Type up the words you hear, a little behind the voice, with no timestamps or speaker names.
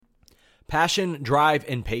Passion, drive,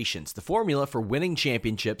 and patience. The formula for winning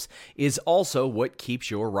championships is also what keeps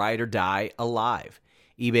your ride or die alive.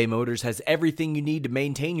 eBay Motors has everything you need to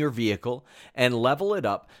maintain your vehicle and level it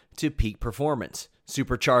up to peak performance.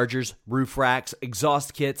 Superchargers, roof racks,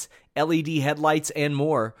 exhaust kits, LED headlights, and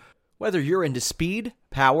more. Whether you're into speed,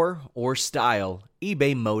 power, or style,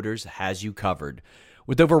 eBay Motors has you covered.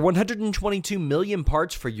 With over 122 million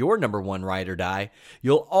parts for your number one ride or die,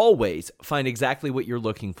 you'll always find exactly what you're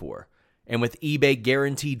looking for. And with eBay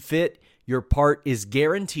Guaranteed Fit, your part is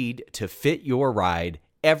guaranteed to fit your ride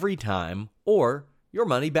every time or your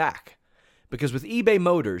money back. Because with eBay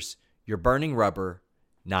Motors, you're burning rubber,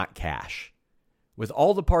 not cash. With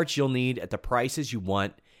all the parts you'll need at the prices you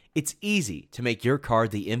want, it's easy to make your car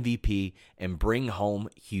the MVP and bring home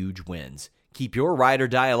huge wins. Keep your ride or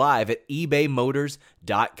die alive at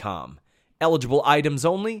ebaymotors.com. Eligible items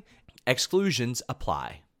only. Exclusions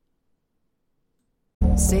apply.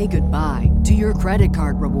 Say goodbye to your credit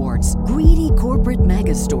card rewards. Greedy corporate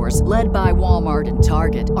mega stores, led by Walmart and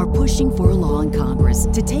Target, are pushing for a law in Congress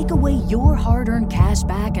to take away your hard-earned cash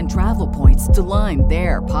back and travel points to line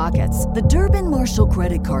their pockets. The Durbin-Marshall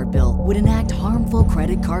credit card bill would enact harmful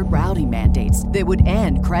credit card routing mandates that would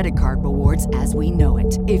end credit card rewards as we know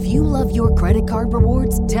it. If you love your credit card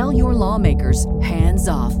rewards, tell your lawmakers, hands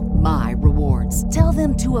off my rewards. Tell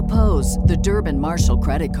them to oppose the Durbin-Marshall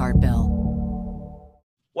credit card bill.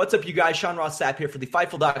 What's up, you guys? Sean Ross Sapp here for the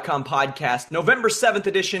Fightful.com podcast, November 7th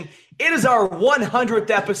edition. It is our 100th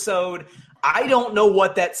episode. I don't know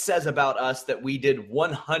what that says about us that we did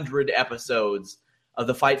 100 episodes of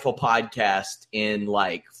the Fightful podcast in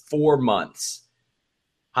like 4 months.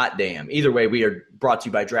 Hot damn. Either way, we are brought to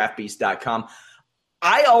you by DraftBeast.com.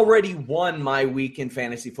 I already won my week in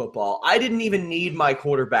fantasy football. I didn't even need my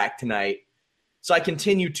quarterback tonight, so I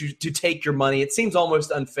continue to take your money. It seems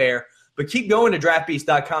almost unfair. But keep going to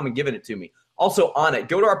DraftBeast.com and giving it to me. Also on it,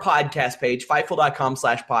 go to our podcast page,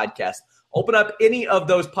 Fightful.com/podcast. Open up any of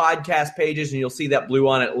those podcast pages and you'll see that blue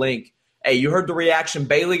on it link. Hey, you heard the reaction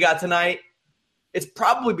Bailey got tonight? It's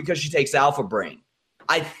probably because she takes Alpha Brain.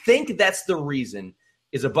 I think that's the reason,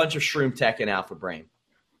 is a bunch of Shroom Tech and Alpha Brain.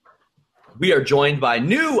 We are joined by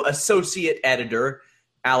new associate editor,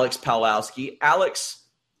 Alex Pawlowski. Alex,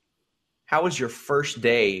 how was your first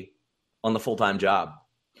day on the full-time job?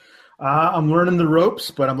 I'm learning the ropes,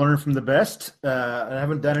 but I'm learning from the best. I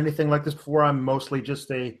haven't done anything like this before. I'm mostly just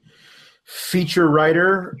a feature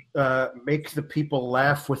writer, make the people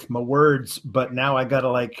laugh with my words, but now I got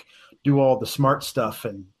to do all the smart stuff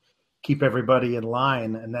and keep everybody in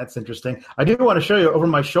line, and that's interesting. I do want to show you over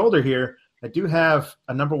my shoulder here, I do have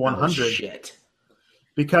a number 100. Oh, shit.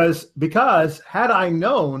 Because had I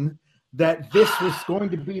known that this was going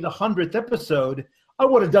to be the 100th episode, I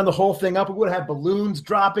would have done the whole thing up. We would have had balloons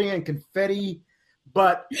dropping and confetti,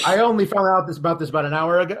 but I only found out about this about an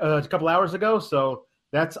hour ago, a couple hours ago. So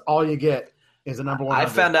that's all you get is a number 100. I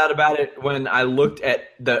found out about it when I looked at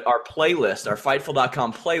our playlist, our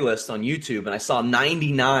Fightful.com playlist on YouTube, and I saw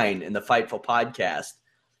 99 in the Fightful podcast,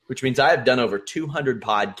 which means I have done over 200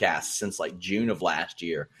 podcasts since June of last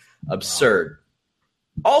year. Absurd.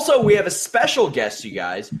 Wow. Also, we have a special guest, you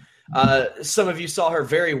guys. Some of you saw her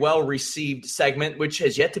very well-received segment, which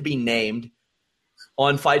has yet to be named,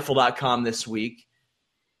 on Fightful.com this week.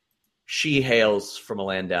 She hails from a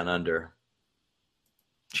land down under.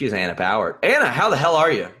 She's Anna Bauer. Anna, how the hell are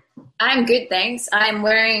you? I'm good, thanks. I'm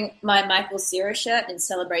wearing my Michael Cera shirt in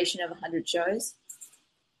celebration of 100 shows.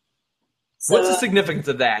 So, what's the significance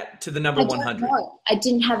of that to the number 100? I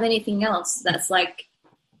didn't have anything else. That's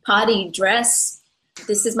party dress.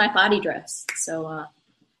 This is my party dress. So,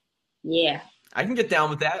 yeah. I can get down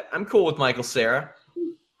with that. I'm cool with Michael Cera.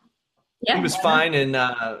 Yeah, he was fine, and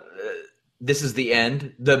This Is the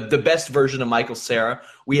End, the best version of Michael Cera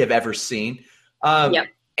we have ever seen. Yep.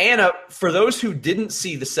 Anna, for those who didn't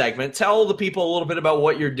see the segment, tell the people a little bit about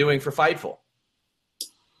what you're doing for Fightful.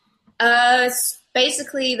 It's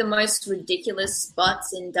basically the most ridiculous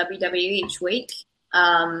spots in WWE each week.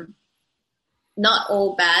 Not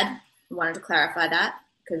all bad. I wanted to clarify that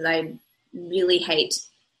because I really hate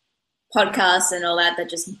podcasts and all that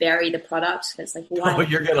just bury the product. It's why? Oh,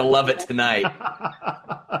 you're going to love it tonight.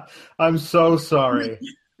 I'm so sorry.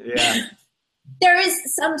 Yeah.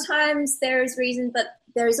 Sometimes there is reason, but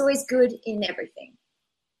there is always good in everything.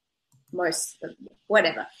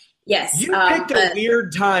 Whatever. Yes. You picked a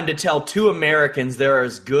weird time to tell two Americans there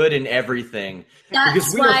is good in everything.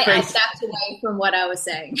 That's why I backed away from what I was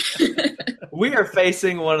saying. We are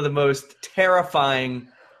facing one of the most terrifying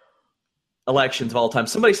elections of all time.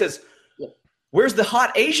 Somebody says, where's the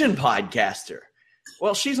hot Asian podcaster?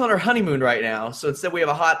 Well, she's on her honeymoon right now, so instead we have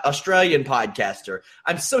a hot Australian podcaster.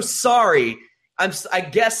 I'm so sorry. I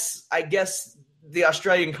guess the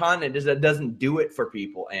Australian continent doesn't do it for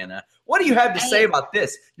people, Anna. What do you have to say about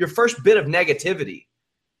this? Your first bit of negativity.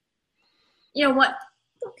 You know what?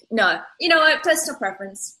 No. You know what? Personal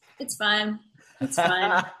preference. It's fine. It's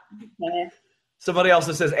fine. Okay. Somebody else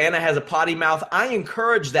says Anna has a potty mouth. I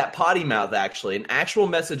encourage that potty mouth, actually. An actual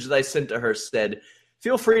message that I sent to her said,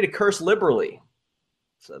 feel free to curse liberally.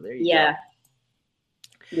 So there you go.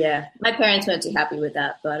 Yeah. My parents weren't too happy with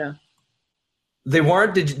that, but they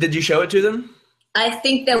weren't? Did you show it to them? I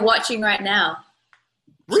think they're watching right now.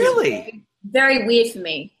 Really? Very weird for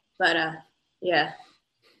me, but yeah.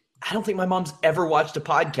 I don't think my mom's ever watched a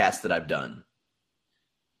podcast that I've done.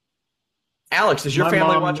 Alex, does your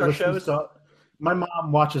family watch our shows? My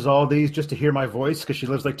mom watches all these just to hear my voice because she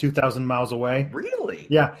lives like 2,000 miles away. Really?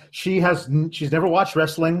 Yeah. She's never watched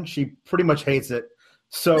wrestling. She pretty much hates it.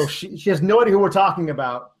 So she has no idea who we're talking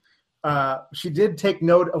about. She did take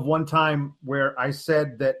note of one time where I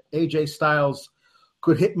said that AJ Styles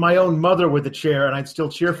could hit my own mother with a chair and I'd still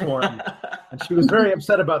cheer for him. And she was very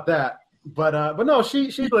upset about that. But no,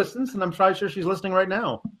 she listens, and I'm probably sure she's listening right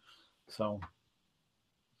now. So,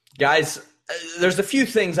 guys, there's a few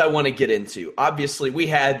things I want to get into. Obviously, we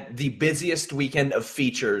had the busiest weekend of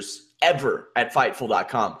features ever at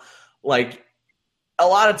Fightful.com. Like, a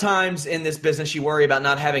lot of times in this business, you worry about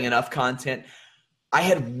not having enough content. I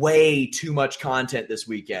had way too much content this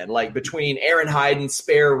weekend. Like, between Aaron Hyden's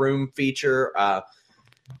Spare Room feature,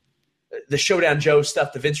 the Showdown Joe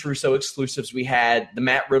stuff, the Vince Russo exclusives we had, the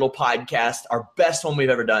Matt Riddle podcast, our best one we've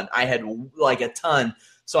ever done. I had like a ton.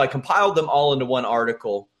 So I compiled them all into one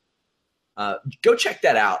article. Go check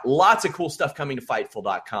that out. Lots of cool stuff coming to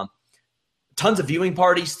Fightful.com. Tons of viewing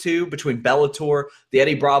parties, too, between Bellator, the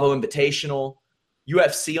Eddie Bravo Invitational,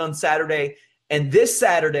 UFC on Saturday. And this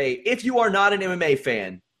Saturday, if you are not an MMA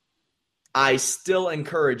fan, I still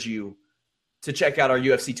encourage you to check out our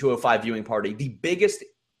UFC 205 viewing party, the biggest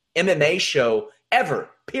MMA show ever,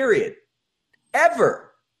 period.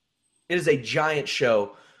 Ever. It is a giant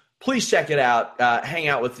show. Please check it out. Hang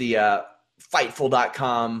out with the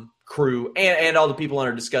Fightful.com crew and all the people on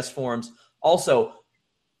our Discuss forums. Also,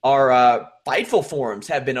 our Fightful forums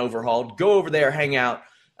have been overhauled. Go over there, hang out.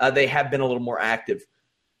 They have been a little more active.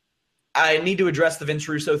 I need to address the Vince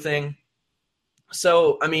Russo thing.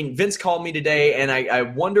 So, I mean, Vince called me today, and I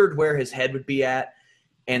wondered where his head would be at.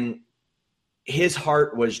 And his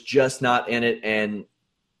heart was just not in it, and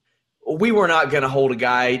we were not going to hold a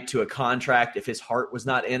guy to a contract if his heart was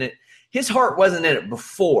not in it. His heart wasn't in it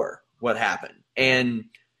before what happened, and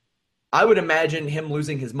I would imagine him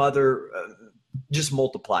losing his mother just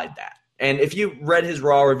multiplied that. And if you read his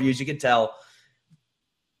Raw reviews, you could tell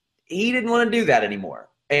he didn't want to do that anymore,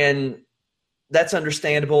 and that's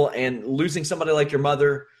understandable. And losing somebody like your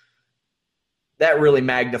mother, that really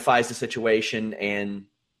magnifies the situation, and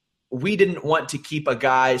we didn't want to keep a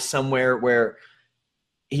guy somewhere where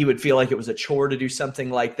he would feel like it was a chore to do something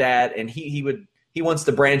like that. And he wants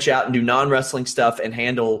to branch out and do non-wrestling stuff and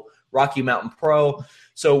handle Rocky Mountain Pro.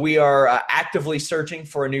 So we are actively searching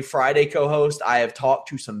for a new Friday co-host. I have talked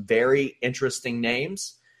to some very interesting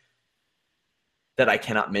names that I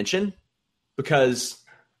cannot mention because,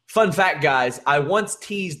 fun fact, guys, I once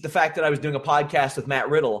teased the fact that I was doing a podcast with Matt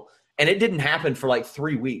Riddle, and it didn't happen for like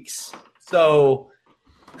 3 weeks. So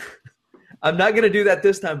I'm not going to do that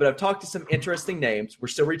this time, but I've talked to some interesting names. We're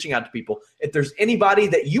still reaching out to people. If there's anybody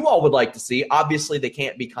that you all would like to see, obviously they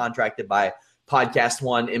can't be contracted by Podcast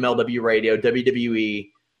One, MLW Radio, WWE.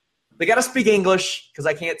 They got to speak English because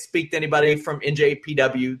I can't speak to anybody from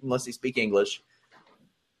NJPW unless they speak English.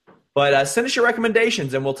 But send us your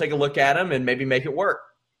recommendations, and we'll take a look at them and maybe make it work.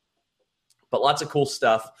 But lots of cool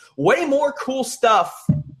stuff. Way more cool stuff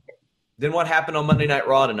than what happened on Monday Night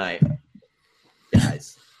Raw tonight,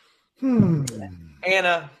 guys.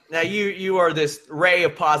 Anna, now you are this ray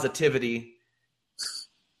of positivity.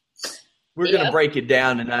 We're going to break it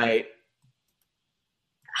down tonight.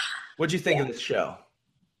 What'd you think of this show?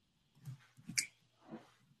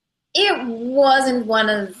 It wasn't one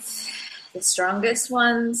of the strongest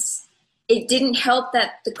ones. It didn't help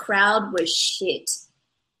that the crowd was shit.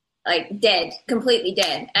 Like, dead. Completely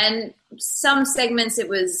dead. And some segments it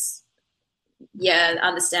was,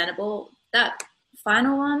 understandable. That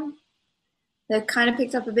final one, that kind of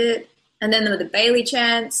picked up a bit. And then there were the Bayley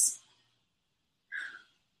chants.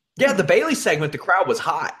 Yeah, the Bayley segment, the crowd was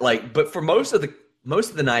hot. But for most of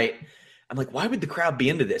the night, I'm like, why would the crowd be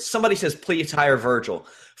into this? Somebody says, please hire Virgil.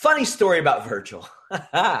 Funny story about Virgil.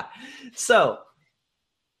 So,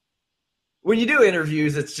 when you do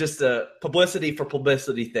interviews, it's just a publicity for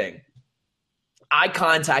publicity thing. I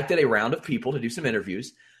contacted a round of people to do some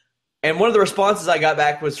interviews. And one of the responses I got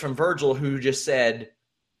back was from Virgil, who just said,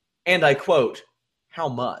 and I quote, "How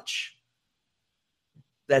much?"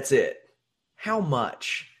 That's it. How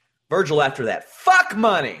much? Virgil after that, "Fuck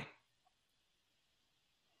money."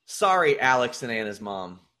 Sorry, Alex and Anna's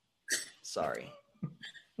mom. Sorry.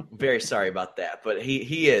 Very sorry about that, but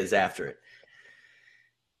he is after it.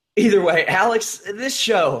 Either way, Alex, this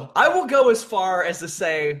show, I will go as far as to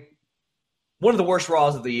say one of the worst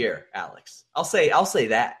Raws of the year, Alex. I'll say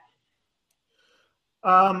that.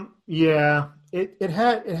 Yeah, it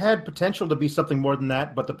had potential to be something more than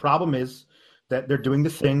that, but the problem is that they're doing the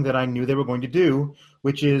thing that I knew they were going to do,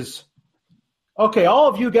 which is, okay, all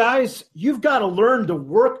of you guys, you've got to learn to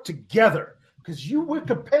work together because we're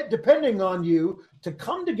depending on you to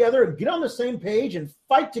come together and get on the same page and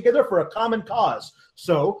fight together for a common cause.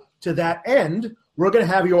 So to that end, we're going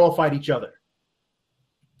to have you all fight each other,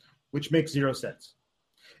 which makes zero sense.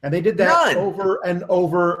 And they did that over and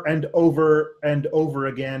over and over and over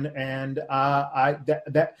again. And I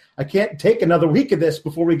can't take another week of this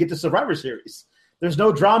before we get to Survivor Series. There's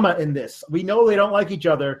no drama in this. We know they don't like each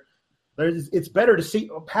other. It's better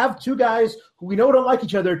to have two guys who we know don't like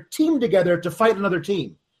each other team together to fight another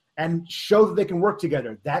team and show that they can work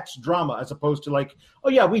together. That's drama, as opposed to like, oh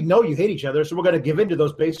yeah, we know you hate each other, so we're going to give in to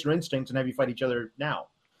those baser instincts and have you fight each other now.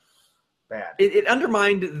 Bad. It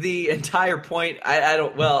undermined the entire point.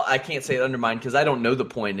 I can't say it undermined because I don't know the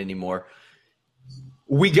point anymore.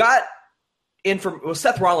 We got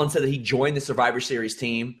Seth Rollins said that he joined the Survivor Series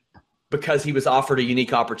team because he was offered a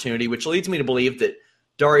unique opportunity, which leads me to believe that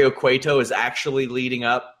Dario Cueto is actually leading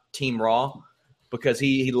up Team Raw because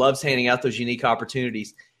he loves handing out those unique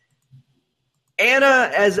opportunities.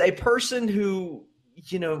 Anna, as a person who,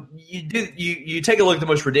 you take a look at the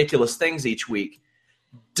most ridiculous things each week,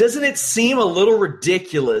 doesn't it seem a little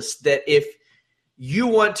ridiculous that if you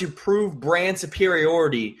want to prove brand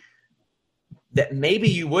superiority, that maybe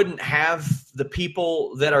you wouldn't have the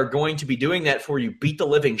people that are going to be doing that for you beat the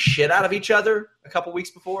living shit out of each other a couple weeks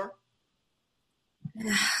before?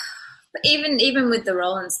 But even with the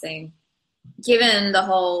Rollins thing, given the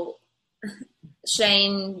whole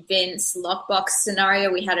Shane Vince lockbox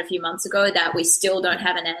scenario we had a few months ago that we still don't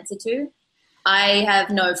have an answer to, I have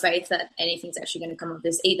no faith that anything's actually going to come of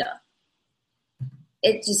this either.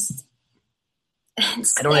 I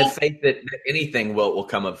don't have faith that anything will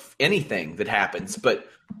come of anything that happens. But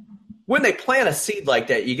when they plant a seed like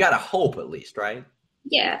that, you got to hope at least, right?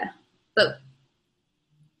 Yeah, but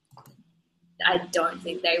I don't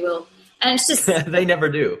think they will. And it's just they never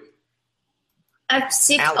do. I'm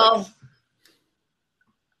sick Alex. of.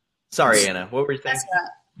 Sorry, Anna. What were you thinking?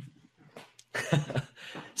 That's right.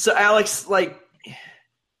 So, Alex,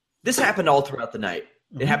 this happened all throughout the night.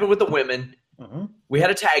 It happened with the women. Mm-hmm. We had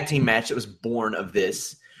a tag team match that was born of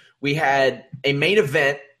this. We had a main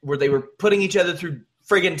event where they were putting each other through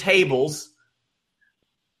friggin' tables.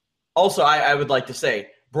 Also, I would like to say,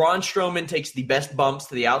 Braun Strowman takes the best bumps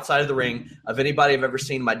to the outside of the ring of anybody I've ever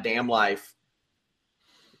seen in my damn life,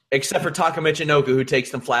 except for Taka Michinoku, who takes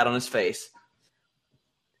them flat on his face.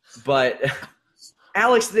 But,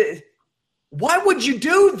 Alex, why would you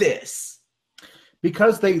do this?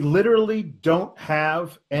 Because they literally don't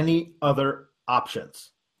have any other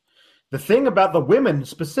options. The thing about the women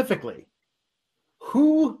specifically,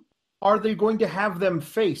 who are they going to have them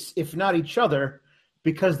face if not each other?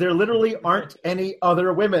 Because there literally aren't any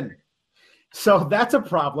other women. So that's a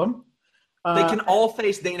problem. They can all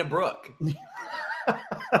face Dana Brooke.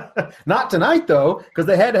 Not tonight, though, because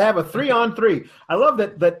they had to have a 3-on-3. I love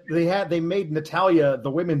that they made Natalya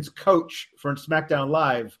the women's coach for SmackDown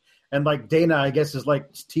Live, and Dana, I guess, is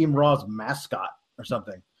Team Raw's mascot or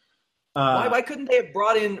something. Why couldn't they have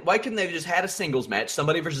why couldn't they have just had a singles match,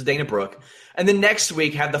 somebody versus Dana Brooke, and then next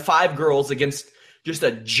week have the 5 girls against just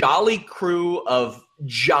a jolly crew of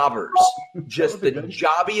jobbers, just the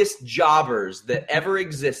jobbiest jobbers that ever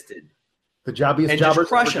existed. The jobbiest and jobbers. Just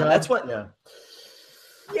crush them. That's what.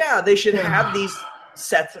 Yeah, they should have these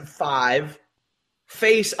sets of 5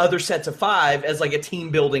 face other sets of 5 as a team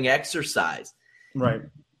building exercise. Right.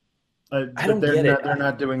 I don't get it. They're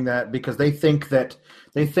not doing that because they think that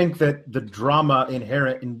the drama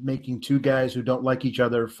inherent in making 2 guys who don't like each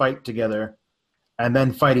other fight together and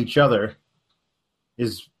then fight each other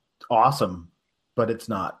is awesome, but it's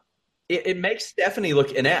not. It makes Stephanie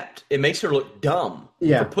look inept. It makes her look dumb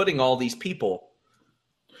for putting all these people.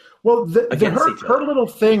 Well, her little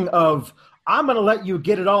thing of, I'm going to let you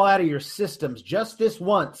get it all out of your systems just this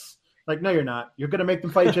once. No, you're not. You're going to make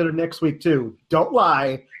them fight each other next week too. Don't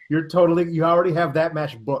lie. You already have that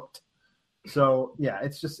match booked. So, yeah,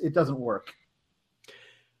 it doesn't work.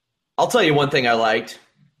 I'll tell you one thing I liked.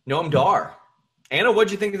 Noam Dar. Anna,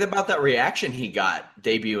 what'd you think about that reaction he got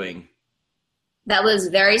debuting? That was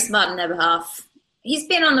very smart on their behalf. He's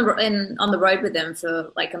been on the road with them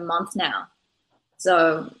for like a month now.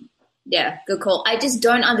 So, yeah, good call. I just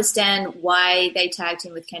don't understand why they tagged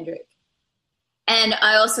him with Kendrick. And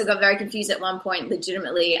I also got very confused at one point,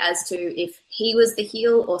 legitimately, as to if he was the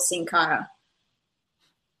heel or Sin Cara.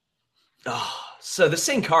 Oh, so the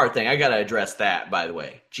Sin Cara thing, I got to address that, by the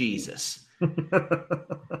way. Jesus.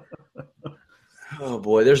 Oh,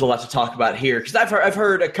 boy, there's a lot to talk about here. Because I've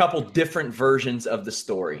heard a couple different versions of the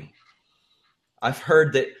story. I've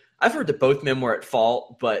heard that both men were at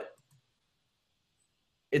fault, but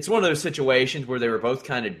it's one of those situations where they were both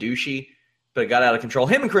kind of douchey, but it got out of control.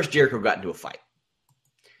 Him and Chris Jericho got into a fight.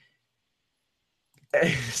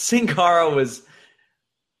 Sin Cara was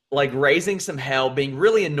like raising some hell, being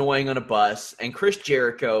really annoying on a bus, and Chris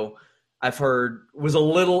Jericho, I've heard, was a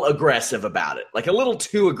little aggressive about it, like a little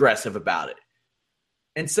too aggressive about it.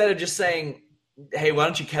 Instead of just saying, hey, why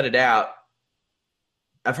don't you cut it out?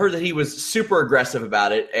 I've heard that he was super aggressive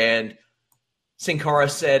about it, and Sin Cara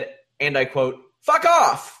said, and I quote, "Fuck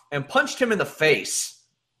off," and punched him in the face.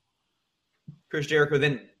 Chris Jericho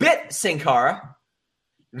then bit Sin Cara,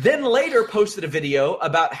 then later posted a video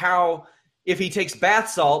about how if he takes bath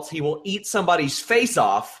salts, he will eat somebody's face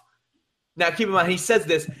off. Now, keep in mind, he says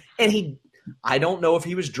this, and I don't know if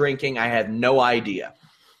he was drinking. I have no idea.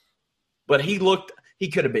 But he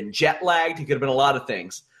could have been jet lagged. He could have been a lot of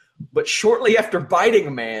things. But shortly after biting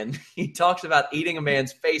a man, he talks about eating a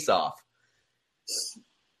man's face off.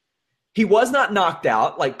 He was not knocked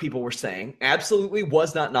out, like people were saying. Absolutely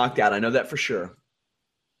was not knocked out. I know that for sure.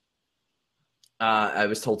 I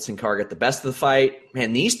was told Sin Cara got the best of the fight.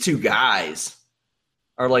 Man, these two guys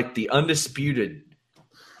are like the undisputed,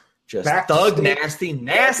 just thug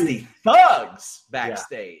nasty thugs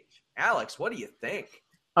backstage. Yeah. Alex, what do you think?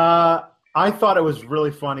 I thought it was really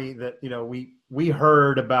funny that, we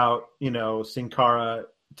heard about, Sin Cara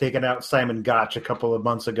taking out Simon Gotch a couple of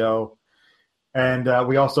months ago. And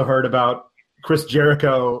we also heard about Chris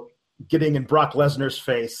Jericho getting in Brock Lesnar's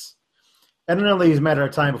face. And then only a matter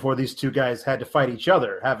of time before these two guys had to fight each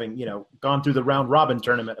other, having, gone through the round robin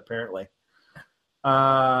tournament, apparently. When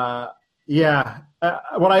I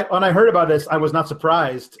heard about this, I was not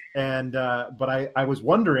surprised. But I was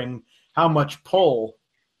wondering how much pull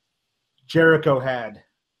Jericho had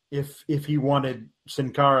if he wanted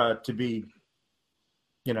Sin Cara to be,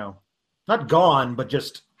 not gone, but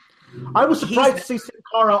just – I was surprised to see Sin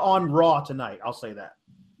Cara on Raw tonight. I'll say that.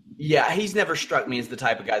 Yeah, he's never struck me as the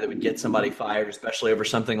type of guy that would get somebody fired, especially over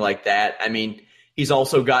something like that. I mean, he's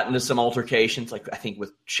also gotten into some altercations, like I think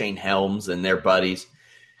with Shane Helms and their buddies.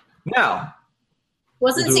 Now,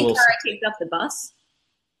 wasn't Sin Cara kicked off the bus?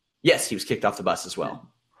 Yes, he was kicked off the bus as well.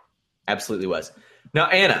 Absolutely was. Now,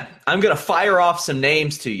 Anna, I'm going to fire off some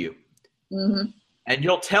names to you, and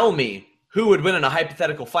you'll tell me who would win in a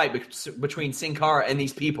hypothetical fight between Sin Cara and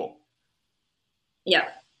these people. Yeah.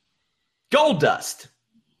 Goldust.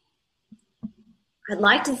 I'd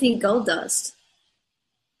like to think Goldust.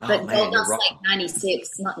 But Goldust's like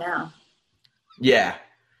 96, not now. Yeah.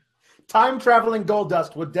 Time-traveling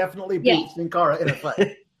Goldust would definitely beat Sin Cara in a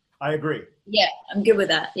fight. I agree. Yeah, I'm good with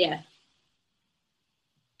that, yeah.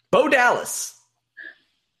 Bo Dallas.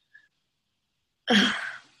 I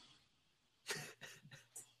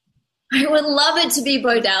would love it to be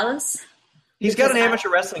Bo Dallas. He's got an amateur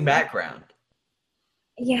wrestling background.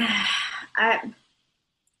 Yeah. I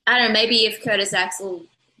don't know, maybe if Curtis Axel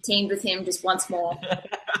teamed with him just once more,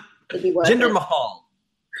 it'd be worth it. Jinder Mahal.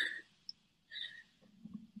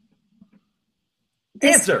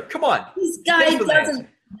 Answer, come on. This guy doesn't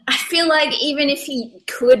 – I feel like even if he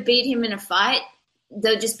could beat him in a fight,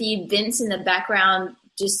 there'll just be Vince in the background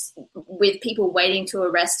just with people waiting to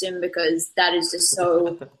arrest him because that is just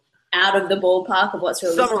so out of the ballpark of what's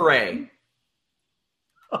realistic. Summer Rae.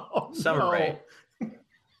 Summer Rae.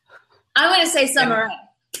 I'm going to say Summer Rae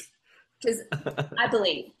because I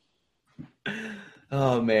believe.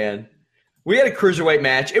 Oh, man. We had a cruiserweight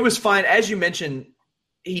match. It was fine. As you mentioned,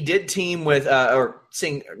 he did team with Noam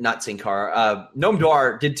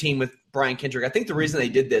Dar did team with Brian Kendrick. I think the reason they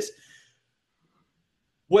did this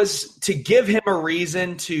was to give him a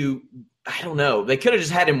reason to, I don't know, they could have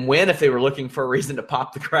just had him win if they were looking for a reason to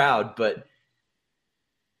pop the crowd, but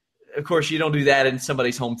of course you don't do that in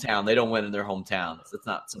somebody's hometown. They don't win in their hometown. That's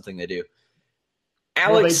not something they do.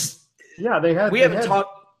 Alex, they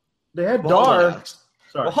had Dar.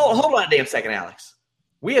 Sorry. Well, hold on a damn second, Alex.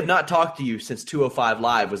 We have not talked to you since 205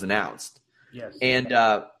 Live was announced. Yes. And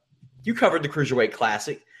you covered the Cruiserweight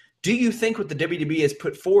Classic. Do you think what the WWE has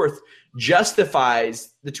put forth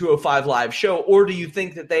justifies the 205 Live show, or do you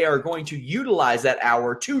think that they are going to utilize that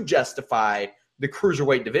hour to justify the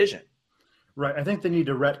cruiserweight division? Right. I think they need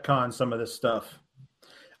to retcon some of this stuff.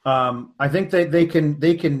 I think that they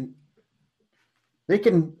can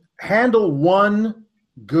handle one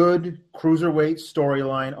good cruiserweight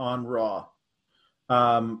storyline on Raw.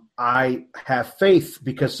 I have faith,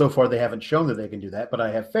 because so far they haven't shown that they can do that, but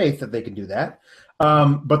I have faith that they can do that.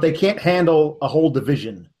 But they can't handle a whole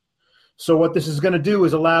division. So what this is going to do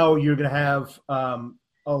is you're going to have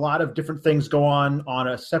a lot of different things go on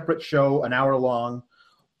a separate show, an hour long.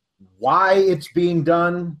 Why it's being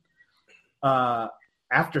done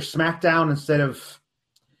after SmackDown instead of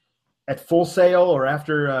at Full Sail or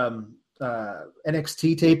after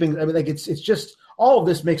NXT taping. I mean, like it's just all of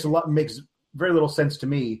this makes very little sense to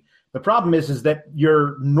me. The problem is that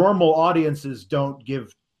your normal audiences don't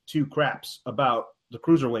give two craps about the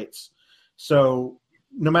cruiserweights. So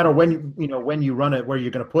no matter when you run it, where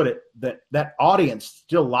you're going to put it, that audience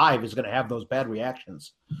still live is going to have those bad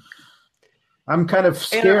reactions. I'm kind of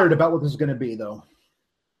scared about what this is going to be, though.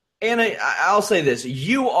 And I'll say this.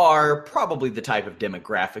 You are probably the type of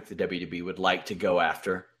demographic the WWE would like to go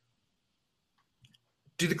after.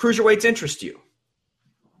 Do the cruiserweights interest you?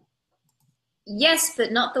 Yes,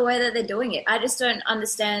 but not the way that they're doing it. I just don't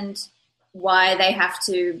understand why they have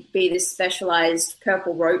to be this specialized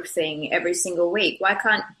purple rope thing every single week. Why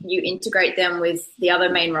can't you integrate them with the other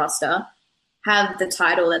main roster, have the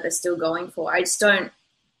title that they're still going for? I don't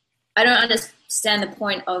understand the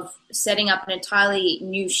point of setting up an entirely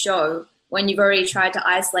new show when you've already tried to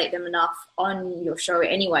isolate them enough on your show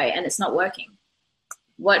anyway, and it's not working.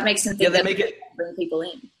 What makes them think they bring people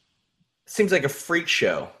in? Seems like a freak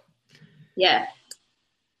show. Yeah.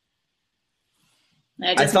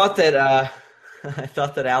 I thought that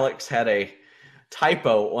Alex had a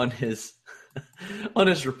typo on his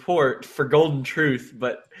report for Golden Truth,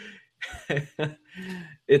 but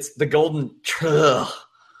it's the Golden Truth.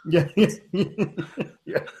 Yeah.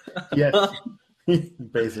 Yes.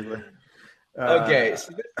 Basically. Okay,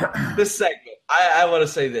 so this segment, I want to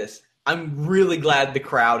say this. I'm really glad the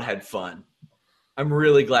crowd had fun.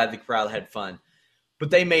 But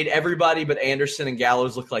they made everybody but Anderson and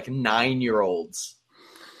Gallows look like 9-year-olds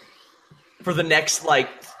for the next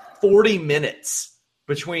 40 minutes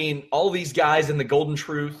between all these guys in the Golden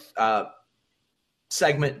Truth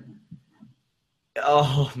segment.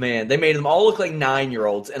 Oh, man. They made them all look like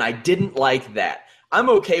 9-year-olds, and I didn't like that. I'm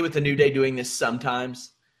okay with the New Day doing this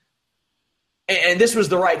sometimes. And this was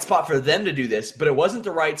the right spot for them to do this, but it wasn't the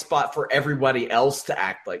right spot for everybody else to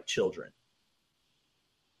act like children.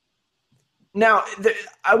 Now,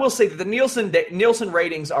 I will say that the Nielsen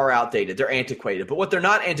ratings are outdated. They're antiquated. But what they're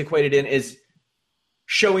not antiquated in is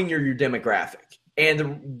showing your demographic. And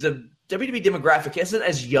the WWE demographic isn't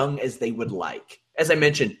as young as they would like. As I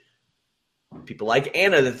mentioned, people like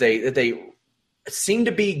Anna that they seem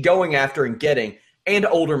to be going after and getting, and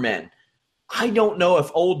older men. I don't know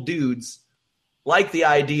if old dudes like the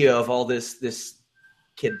idea of all this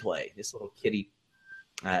kid play, this little kiddie.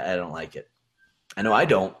 I don't like it. I know I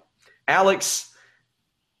don't. Alex,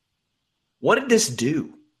 what did this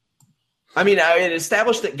do? I mean, it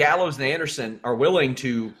established that Gallows and Anderson are willing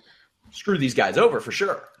to screw these guys over for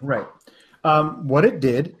sure. Right. What it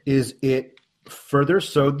did is it further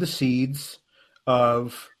sowed the seeds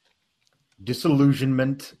of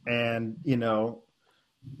disillusionment and,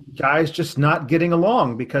 guys just not getting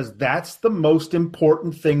along, because that's the most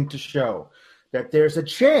important thing to show, that there's a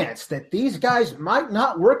chance that these guys might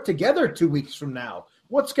not work together 2 weeks from now.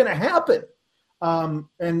 What's going to happen?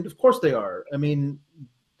 And of course they are. I mean,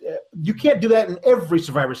 you can't do that in every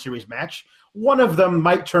Survivor Series match. One of them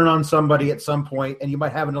might turn on somebody at some point, and you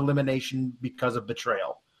might have an elimination because of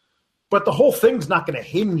betrayal. But the whole thing's not going to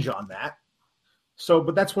hinge on that.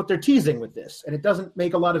 But that's what they're teasing with this. And it doesn't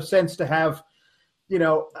make a lot of sense to have,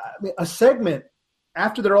 a segment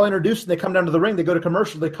after they're all introduced and they come down to the ring, they go to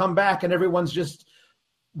commercial, they come back, and everyone's just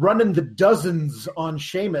running the dozens on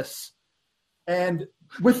Sheamus. And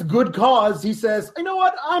with good cause, he says, you know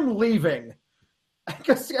what? I'm leaving.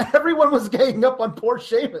 Because everyone was ganging up on poor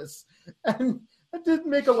Sheamus. And that didn't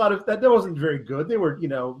make a lot of that. That wasn't very good. They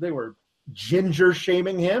were ginger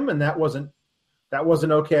shaming him, and that wasn't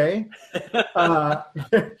okay.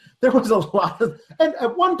 There was a lot of, and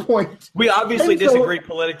at one point, we obviously disagree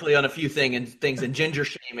politically on a few things, and ginger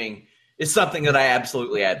shaming is something that I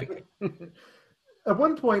absolutely advocate. At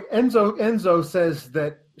one point, Enzo says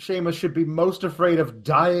that Sheamus should be most afraid of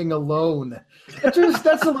dying alone. That's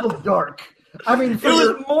a little dark. I mean, it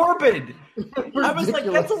was morbid. I was like,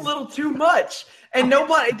 that's a little too much. And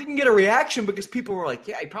it didn't get a reaction because people were like,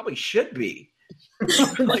 yeah, he probably should be.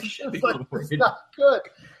 It's not good.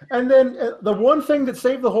 And then the one thing that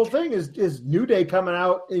saved the whole thing is New Day coming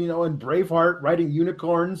out, in Braveheart, riding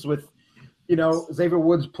unicorns with, Xavier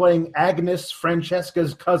Woods playing Agnes,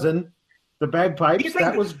 Francesca's cousin, the bagpipes.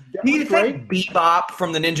 That was great. Bebop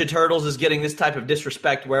from the Ninja Turtles is getting this type of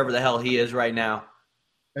disrespect wherever the hell he is right now?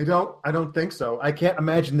 I don't think so. I can't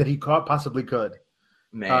imagine that he possibly could.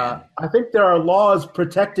 Man, I think there are laws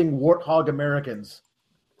protecting warthog Americans.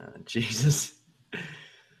 Jesus.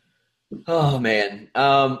 Oh man.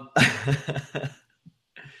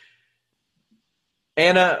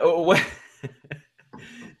 Anna,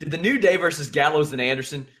 did the New Day versus Gallows and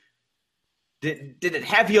Anderson, did it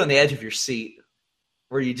have you on the edge of your seat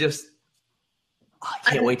where you just,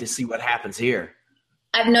 I can't wait to see what happens here?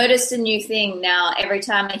 I've noticed a new thing now. Every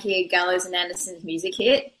time I hear Gallows and Anderson's music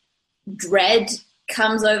hit, dread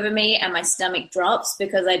comes over me and my stomach drops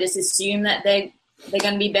because I just assume that they're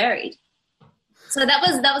going to be buried. So that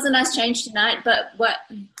was a nice change tonight, but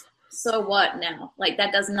so what now? Like,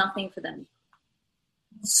 that does nothing for them.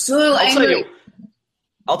 So angry.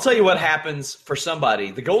 I'll tell you what happens for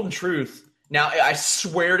somebody. The Golden Truth, now I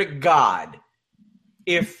swear to God,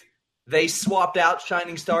 if they swapped out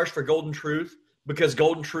Shining Stars for Golden Truth because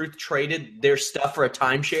Golden Truth traded their stuff for a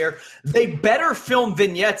timeshare, they better film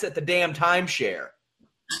vignettes at the damn timeshare.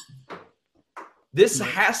 This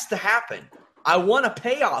has to happen. I want a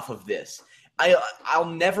payoff of this. I'll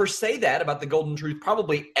never say that about the Golden Truth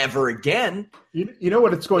probably ever again. You know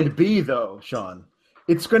what it's going to be, though, Sean?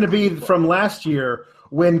 It's going to be from last year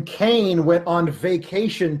when Kane went on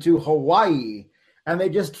vacation to Hawaii, and they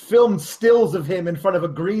just filmed stills of him in front of a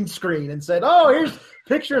green screen and said, oh, here's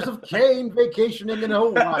pictures of Kane vacationing in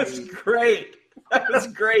Hawaii. That was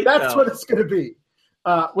great. That's what it's going to be,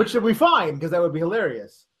 which would be fine because that would be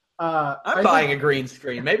hilarious. I'm buying a green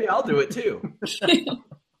screen. Maybe I'll do it too.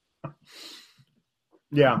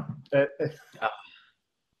 Yeah.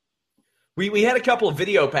 We had a couple of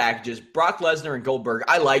video packages, Brock Lesnar and Goldberg.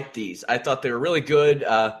 I liked these. I thought they were really good.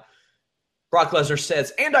 Brock Lesnar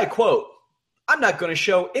says, and I quote, I'm not going to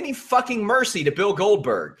show any fucking mercy to Bill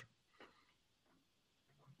Goldberg.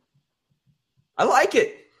 I like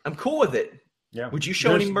it. I'm cool with it. Yeah. Would you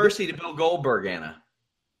show any mercy to Bill Goldberg, Anna?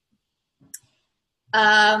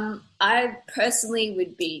 I personally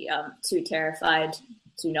would be too terrified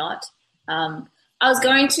to not. I was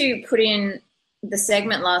going to put in the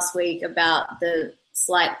segment last week about the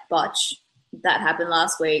slight botch that happened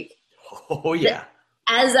last week. Oh, yeah.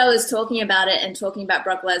 As I was talking about it and talking about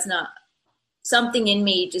Brock Lesnar, something in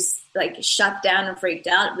me just like shut down and freaked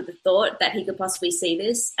out with the thought that he could possibly see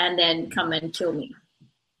this and then come and kill me.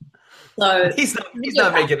 So he's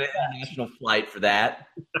not making an international flight for that.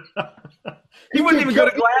 He wouldn't even go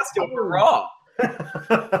to Glasgow for Raw. No,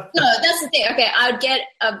 that's the thing. Okay, I'd get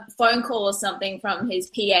a phone call or something from his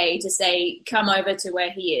PA to say, come over to where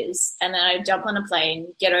he is. And then I'd jump on a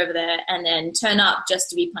plane, get over there, and then turn up just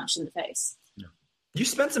to be punched in the face. You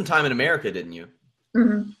spent some time in America, didn't you?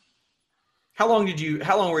 Mm-hmm. How long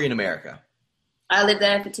were you in America? I lived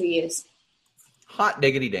there for 2 years. Hot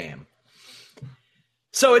diggity damn.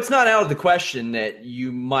 So it's not out of the question that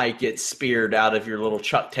you might get speared out of your little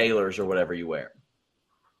Chuck Taylors or whatever you wear.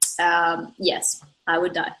 Yes, I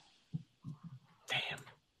would die. Damn.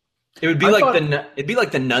 It would be it'd be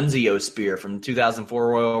like the Nunzio spear from the 2004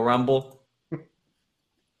 Royal Rumble.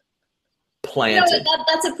 Planted.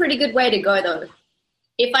 That's a pretty good way to go, though.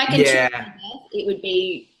 If I can choose death, it would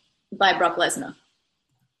be by Brock Lesnar.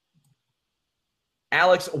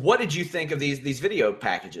 Alex, what did you think of these video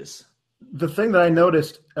packages? The thing that I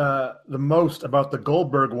noticed the most about the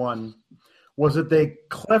Goldberg one was that they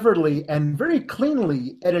cleverly and very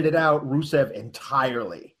cleanly edited out Rusev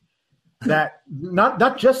entirely. That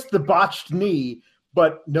not just the botched knee,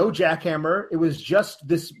 but no jackhammer. It was just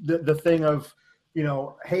the thing of,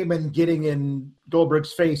 Heyman getting in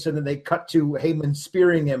Goldberg's face, and then they cut to Heyman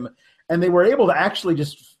spearing him, and they were able to actually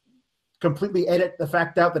just completely edit the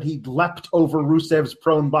fact out that he leapt over Rusev's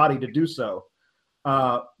prone body to do so.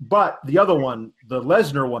 But the other one, the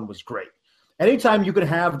Lesnar one, was great. Anytime you can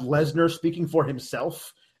have Lesnar speaking for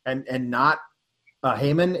himself and not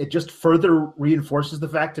Heyman, it just further reinforces the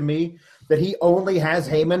fact to me that he only has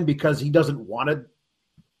Heyman because he doesn't want to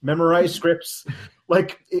memorize scripts.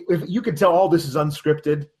 Like, if you can tell all this is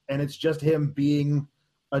unscripted and it's just him being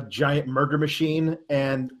a giant murder machine.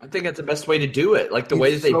 And I think that's the best way to do it, like the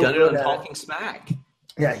way that they've done it on Talking Smack.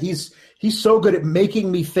 Yeah, he's so good at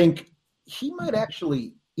making me think he might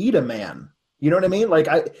actually eat a man. You know what I mean? Like,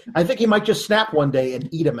 I think he might just snap one day and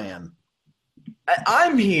eat a man.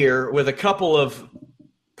 I'm here with a couple of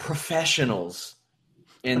professionals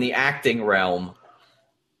in the acting realm,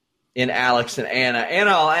 in Alex and Anna.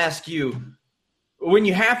 Anna, I'll ask you, when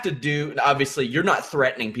you have to do, obviously you're not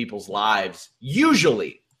threatening people's lives,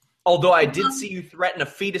 usually, although I did see you threaten a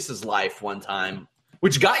fetus's life one time,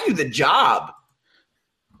 which got you the job.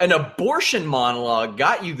 An abortion monologue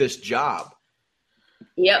got you this job.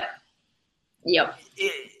 Yep.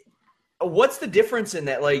 What's the difference in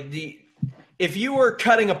that? Like, if you were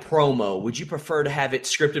cutting a promo, would you prefer to have it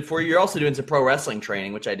scripted for you? You're also doing some pro wrestling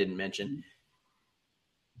training, which I didn't mention.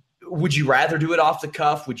 Would you rather do it off the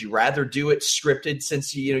cuff? Would you rather do it scripted,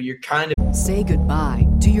 since you're kind of... Say goodbye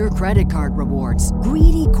to your credit card rewards.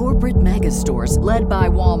 Greedy corporate mega stores, led by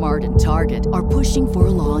Walmart and Target, are pushing for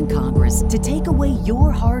a law in Congress to take away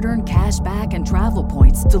your hard-earned cash back and travel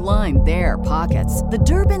points to line their pockets. The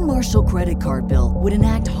Durbin-Marshall credit card bill would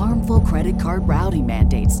enact harmful credit card routing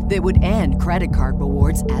mandates that would end credit card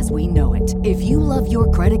rewards as we know it. If you love your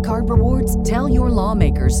credit card rewards, tell your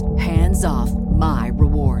lawmakers, hands off my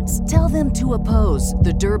rewards. Tell them to oppose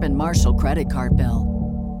the Durbin-Marshall credit card bill.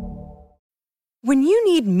 When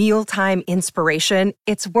you need mealtime inspiration,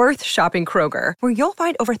 it's worth shopping Kroger, where you'll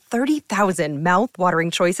find over 30,000 mouth-watering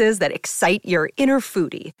choices that excite your inner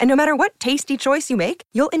foodie. And no matter what tasty choice you make,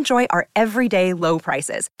 you'll enjoy our everyday low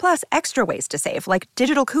prices, plus extra ways to save, like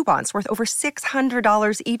digital coupons worth over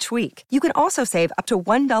 $600 each week. You can also save up to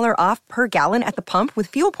 $1 off per gallon at the pump with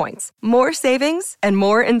fuel points. More savings and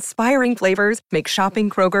more inspiring flavors make shopping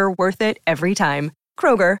Kroger worth it every time.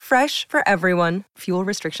 Kroger, fresh for everyone. Fuel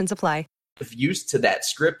restrictions apply. Used to that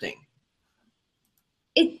scripting?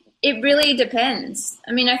 It really depends.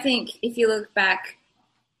 I mean, I think if you look back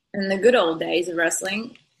in the good old days of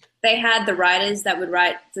wrestling, they had the writers that would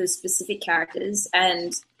write the specific characters,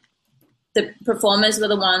 and the performers were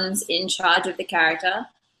the ones in charge of the character.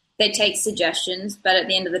 They take suggestions, but at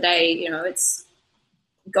the end of the day, it's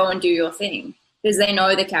go and do your thing, because they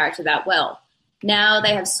know the character that well. Now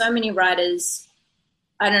they have so many writers.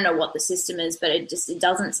 I don't know what the system is, but it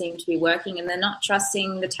doesn't seem to be working, and they're not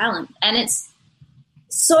trusting the talent. And it's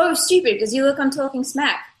so stupid, because you look on Talking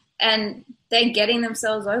Smack and they're getting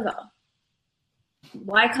themselves over.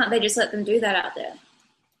 Why can't they just let them do that out there?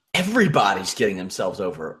 Everybody's getting themselves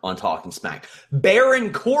over on Talking Smack.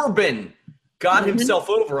 Baron Corbin got himself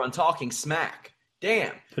over on Talking Smack.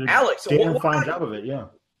 Damn. Alex, damn fine job of it, yeah.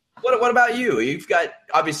 What about you? You've got,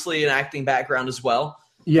 obviously, an acting background as well.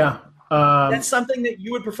 Yeah. That's something that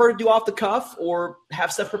you would prefer to do off the cuff or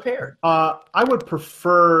have stuff prepared? I would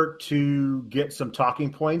prefer to get some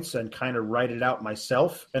talking points and kind of write it out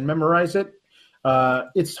myself and memorize it.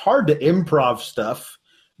 It's hard to improv stuff,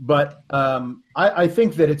 but I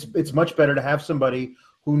think that it's much better to have somebody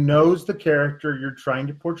who knows the character you're trying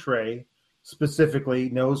to portray, specifically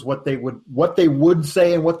knows what they would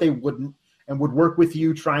say and what they wouldn't, and would work with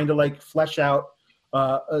you trying to flesh out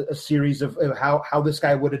a series of how this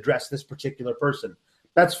guy would address this particular person.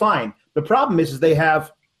 That's fine. The problem is they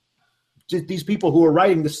have these people who are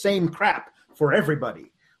writing the same crap for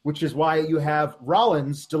everybody, which is why you have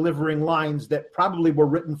Rollins delivering lines that probably were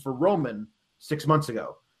written for Roman 6 months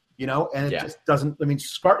ago, and it just doesn't. I mean,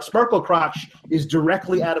 Sparkle Crotch is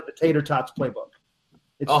directly out of the Tater Tots playbook.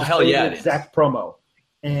 It's hell yeah, exact promo.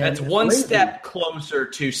 And that's one step closer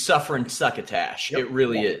to Suffering Succotash. Yep. It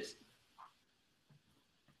really is.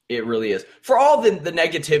 It really is. For all the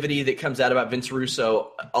negativity that comes out about Vince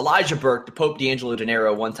Russo, Elijah Burke, the Pope D'Angelo De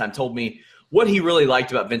Niro, one time told me what he really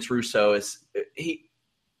liked about Vince Russo is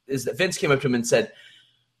that Vince came up to him and said,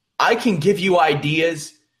 I can give you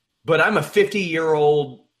ideas, but I'm a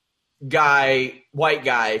 50-year-old guy, white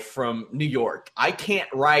guy from New York. I can't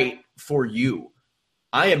write for you.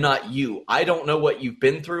 I am not you. I don't know what you've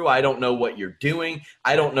been through. I don't know what you're doing.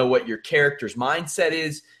 I don't know what your character's mindset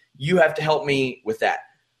is. You have to help me with that.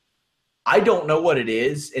 I don't know what it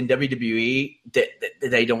is in WWE that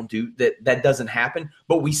they don't do, that doesn't happen,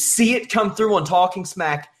 but we see it come through on Talking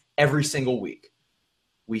Smack every single week.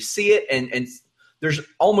 We see it, and there's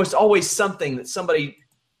almost always something that somebody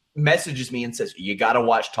messages me and says, you got to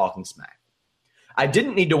watch Talking Smack. I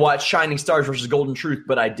didn't need to watch Shining Stars versus Golden Truth,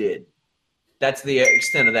 but I did. That's the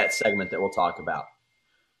extent of that segment that we'll talk about.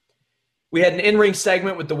 We had an in-ring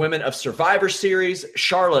segment with the women of Survivor Series.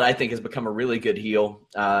 Charlotte, I think, has become a really good heel.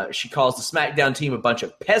 She calls the SmackDown team a bunch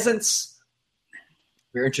of peasants.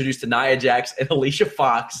 We were introduced to Nia Jax and Alicia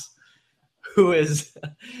Fox,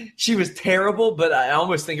 she was terrible, but I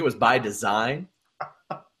almost think it was by design.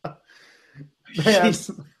 Man,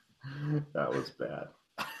 that was bad.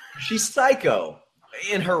 She's psycho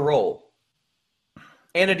in her role.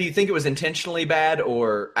 Anna, do you think it was intentionally bad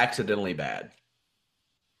or accidentally bad?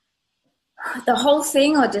 The whole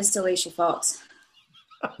thing, or just Alicia Fox?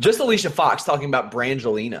 Just Alicia Fox talking about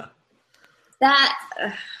Brangelina.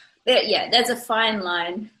 That's a fine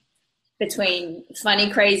line between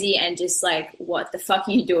funny crazy and just like, what the fuck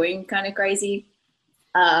are you doing kind of crazy.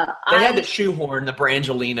 They had to shoehorn the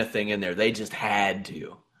Brangelina thing in there. They just had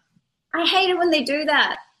to. I hate it when they do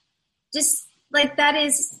that. Just like that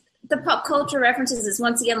is the pop culture references is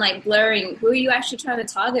once again like blurring who are you actually trying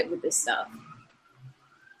to target with this stuff.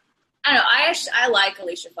 I don't know. I like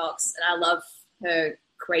Alicia Fox and I love her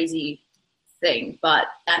crazy thing, but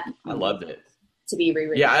I loved it. To be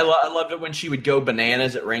rewritten. Yeah, I loved it when she would go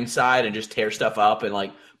bananas at ringside and just tear stuff up and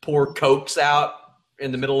like pour Cokes out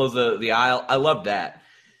in the middle of the aisle. I loved that.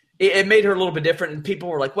 It made her a little bit different, and people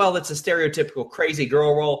were like, well, that's a stereotypical crazy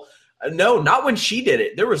girl role. No, not when she did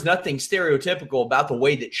it. There was nothing stereotypical about the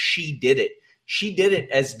way that she did it. She did it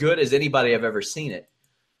as good as anybody I've ever seen it.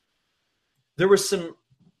 There was some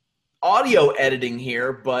audio editing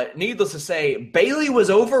here, but needless to say, Bayley was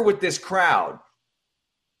over with this crowd.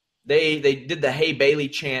 They did the Hey Bayley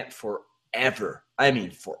chant forever. I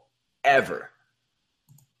mean, forever.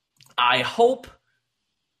 I hope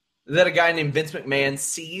that a guy named Vince McMahon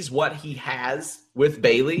sees what he has with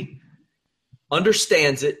Bayley,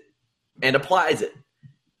 understands it, and applies it.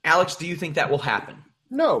 Alex, do you think that will happen?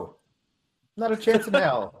 No, not a chance in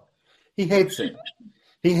hell. He hates it.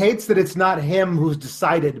 He hates that it's not him who's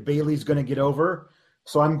decided Bayley's going to get over,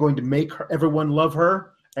 so I'm going to make everyone love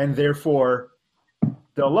her, and therefore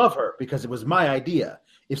they'll love her because it was my idea.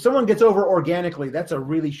 If someone gets over organically, that's a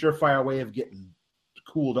really surefire way of getting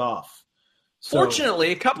cooled off. So,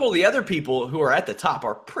 fortunately, a couple of the other people who are at the top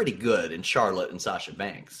are pretty good in Charlotte and Sasha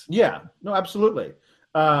Banks. Yeah, no, absolutely.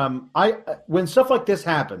 When stuff like this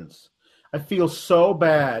happens, I feel so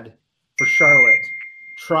bad for Charlotte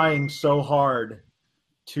trying so hard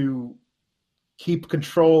to keep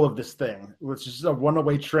control of this thing, which is a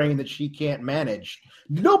runaway train that she can't manage.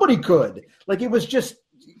 Nobody could. Like, it was just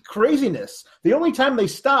craziness. The only time they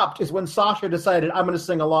stopped is when Sasha decided, I'm going to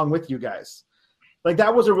sing along with you guys. Like,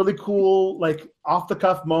 that was a really cool, like,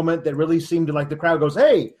 off-the-cuff moment that really seemed to, like, the crowd goes,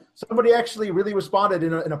 hey, somebody actually really responded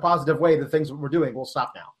in a positive way to the things that we're doing. We'll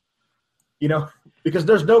stop now. You know? Because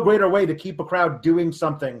there's no greater way to keep a crowd doing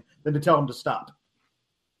something than to tell them to stop.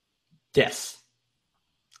 Yes.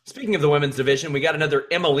 Speaking of the women's division, we got another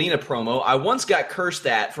Emelina promo. I once got cursed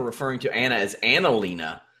at for referring to Anna as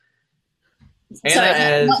Annalena.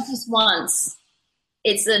 Sorry, not just once.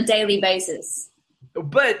 It's a daily basis.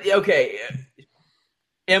 But, okay,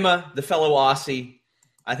 Emma, the fellow Aussie,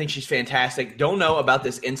 I think she's fantastic. Don't know about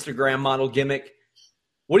this Instagram model gimmick.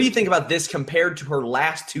 What do you think about this compared to her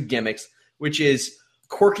last two gimmicks, which is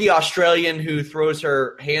quirky Australian who throws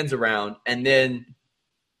her hands around and then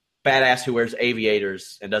badass who wears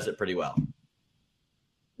aviators and does it pretty well?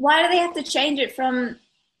 Why do they have to change it from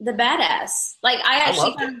the badass? Like, I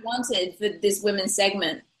actually kind of wanted for this women's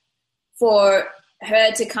segment for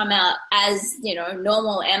her to come out as, you know,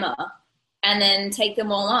 normal Emma and then take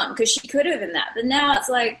them all on, because she could have in that. But now it's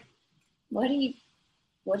like, what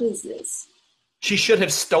is this? She should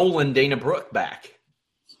have stolen Dana Brooke back.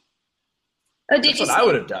 Oh, did That's what I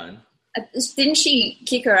would have done. Didn't she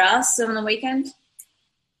kick her ass on the weekend?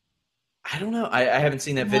 I don't know. I haven't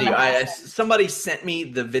seen that video. Somebody sent me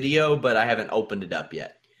the video, but I haven't opened it up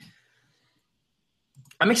yet.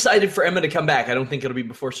 I'm excited for Emma to come back. I don't think it'll be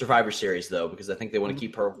before Survivor Series, though, because I think they want to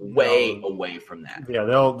keep her way away from that. Yeah,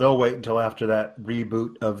 they'll wait until after that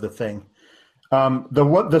reboot of the thing.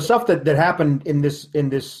 The stuff that happened in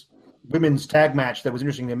this women's tag match that was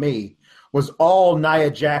interesting to me was all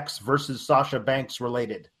Nia Jax versus Sasha Banks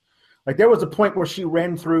related. Like, there was a point where she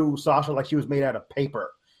ran through Sasha like she was made out of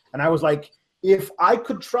paper. And I was like, if I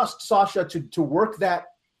could trust Sasha to work that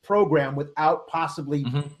program without possibly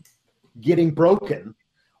getting broken,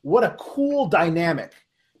 what a cool dynamic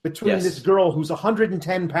between this girl who's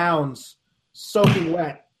 110 pounds soaking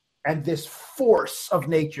wet and this force of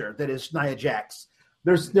nature that is Nia Jax.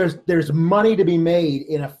 There's money to be made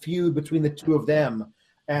in a feud between the two of them.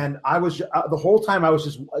 And I was the whole time I was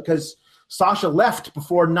just, because Sasha left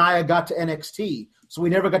before Nia got to NXT, so we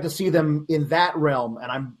never got to see them in that realm.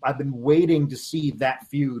 And I've been waiting to see that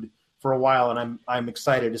feud for a while, and I'm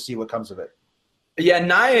excited to see what comes of it. Yeah,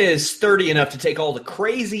 Nia is sturdy enough to take all the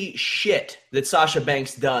crazy shit that Sasha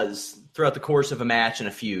Banks does throughout the course of a match and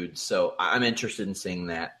a feud. So I'm interested in seeing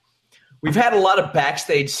that. We've had a lot of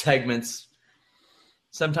backstage segments,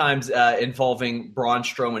 sometimes involving Braun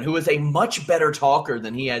Strowman, who is a much better talker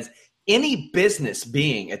than he has any business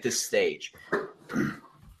being at this stage.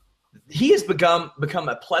 He has become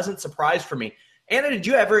a pleasant surprise for me. Anna, did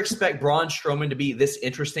you ever expect Braun Strowman to be this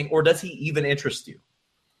interesting, or does he even interest you?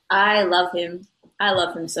 I love him. I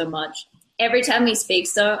love him so much. Every time he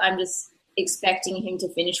speaks, though, I'm just expecting him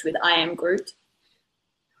to finish with "I am Groot,"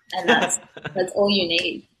 and that's all you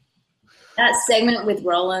need. That segment with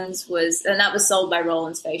Rollins and that was sold by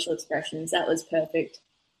Rollins' facial expressions. That was perfect.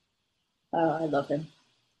 Oh, I love him.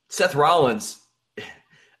 Seth Rollins,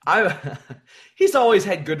 he's always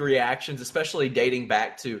had good reactions, especially dating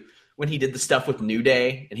back to when he did the stuff with New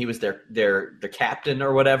Day and he was their captain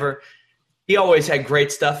or whatever. He always had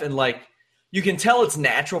great stuff, and like you can tell it's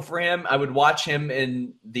natural for him. I would watch him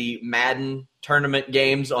in the Madden tournament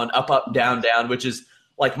games on Up Up Down Down, which is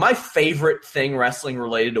like my favorite thing wrestling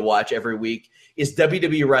related to watch every week is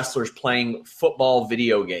WWE wrestlers playing football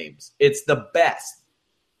video games. It's the best.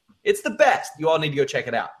 It's the best. You all need to go check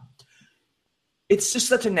it out. It's just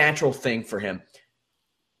such a natural thing for him.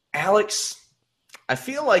 Alex, I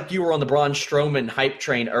feel like you were on the Braun Strowman hype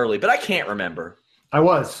train early, but I can't remember. I've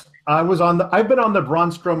been on the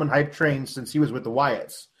Braun Strowman hype train since he was with the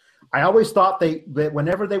Wyatts. I always thought that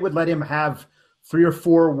whenever they would let him have 3 or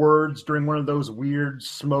 4 words during one of those weird,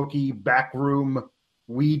 smoky, backroom,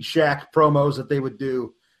 weed shack promos that they would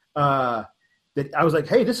do, that I was like,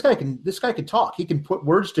 hey, this guy can talk. He can put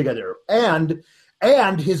words together. And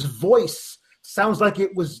his voice sounds like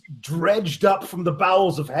it was dredged up from the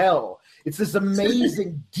bowels of hell. It's this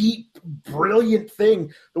amazing, deep, brilliant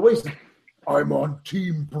thing. The way he's like, I'm on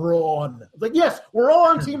Team Braun. Like, yes, we're all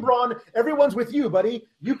on Team Braun. Everyone's with you, buddy.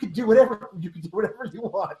 You can do whatever you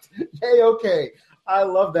want. Yay, okay. I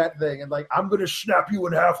love that thing. And like, I'm gonna snap you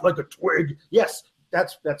in half like a twig. Yes,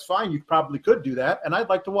 that's fine. You probably could do that, and I'd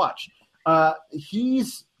like to watch.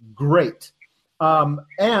 He's great.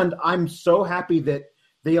 And I'm so happy that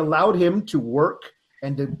they allowed him to work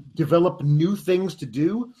and to develop new things to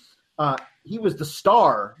do. He was the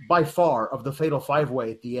star by far of the Fatal 5-Way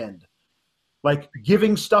at the end. Like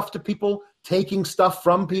giving stuff to people, taking stuff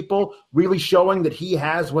from people, really showing that he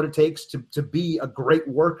has what it takes to be a great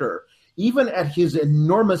worker, even at his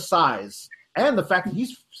enormous size and the fact that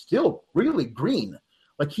he's still really green.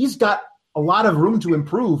 Like he's got a lot of room to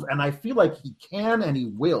improve, and I feel like he can and he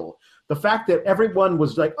will. The fact that everyone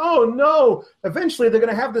was like, oh, no, eventually they're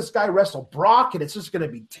going to have this guy wrestle Brock, and it's just going to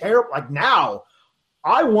be terrible. Like now,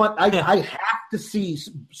 I have to see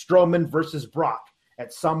Strowman versus Brock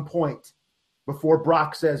at some point. Before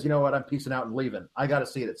Brock says, you know what, I'm peacing out and leaving. I got to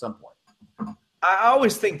see it at some point. I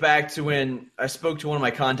always think back to when I spoke to one of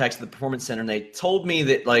my contacts at the Performance Center, and they told me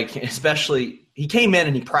that, like, especially he came in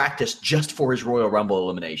and he practiced just for his Royal Rumble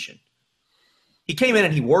elimination. He came in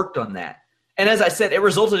and he worked on that. And as I said, it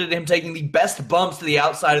resulted in him taking the best bumps to the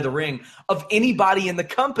outside of the ring of anybody in the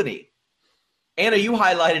company. Anna, you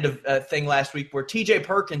highlighted a thing last week where TJ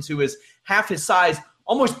Perkins, who is half his size,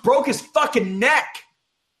 almost broke his fucking neck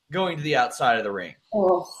going to the outside of the ring.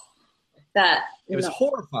 Oh, it was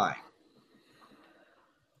horrifying.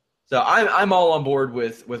 So I'm all on board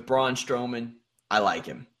with Braun Strowman. I like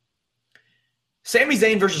him. Sami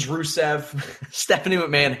Zayn versus Rusev. Stephanie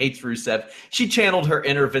McMahon hates Rusev. She channeled her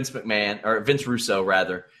inner Vince Russo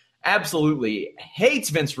rather. Absolutely hates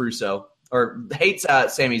Vince Russo or hates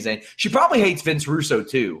Sami Zayn. She probably hates Vince Russo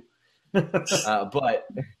too. But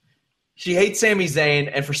she hates Sami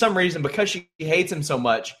Zayn, and for some reason, because she hates him so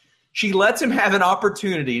much, she lets him have an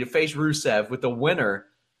opportunity to face Rusev with the winner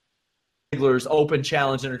of Ziggler's Open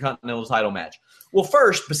Challenge Intercontinental title match. Well,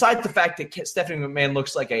 first, besides the fact that Stephanie McMahon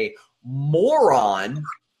looks like a moron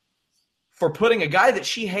for putting a guy that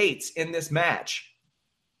she hates in this match,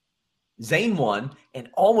 Zayn won and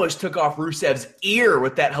almost took off Rusev's ear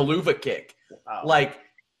with that haluva kick. Wow. Like,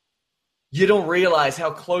 you don't realize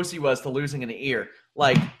how close he was to losing an ear.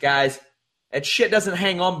 Like, guys, that shit doesn't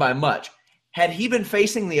hang on by much. Had he been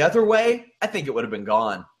facing the other way, I think it would have been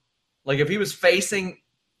gone. Like, if he was facing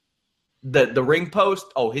the ring post,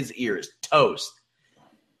 oh, his ear is toast.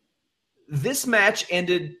 This match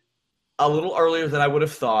ended a little earlier than I would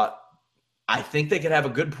have thought. I think they could have a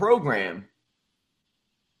good program.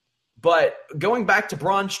 But going back to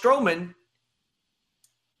Braun Strowman,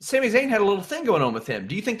 Sami Zayn had a little thing going on with him.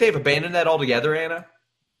 Do you think they've abandoned that altogether, Anna?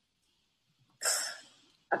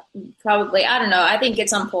 Probably. I don't know. I think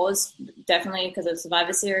it's on pause, definitely because of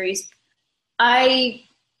Survivor Series. I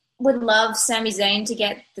would love Sami Zayn to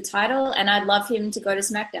get the title, and I'd love him to go to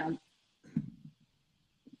SmackDown.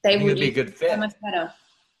 They would be a good fit. So much better.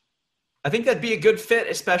 I think that'd be a good fit,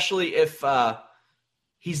 especially if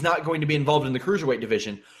he's not going to be involved in the Cruiserweight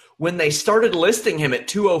division. When they started listing him at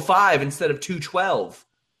 205 instead of 212,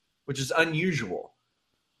 which is unusual.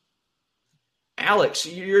 Alex,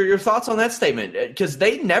 your thoughts on that statement? Because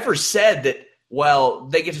they never said that, well,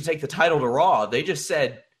 they get to take the title to Raw. They just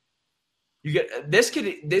said You get this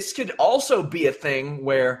could also be a thing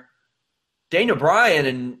where Daniel Bryan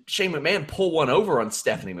and Shane McMahon pull one over on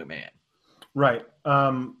Stephanie McMahon. Right.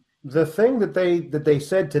 The thing that they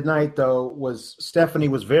said tonight though was Stephanie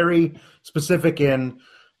was very specific in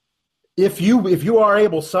if you are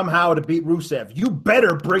able somehow to beat Rusev, you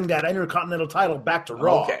better bring that Intercontinental title back to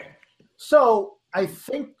Raw. Okay. So I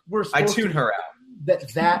think we're supposed tune her out.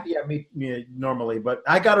 Me normally, but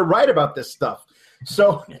I got to write about this stuff.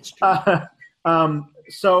 So,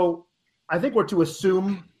 so I think we're to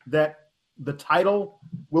assume that the title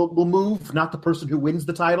will move, not the person who wins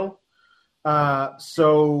the title.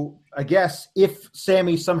 So I guess if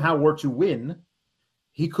Sammy somehow were to win,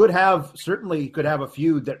 he could have a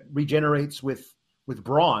feud that regenerates with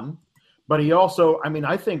Braun, but he also,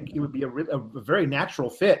 I think it would be a very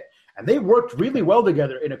natural fit. And they worked really well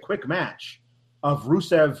together in a quick match of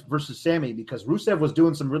Rusev versus Sammy because Rusev was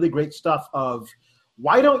doing some really great stuff of,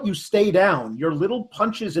 why don't you stay down? Your little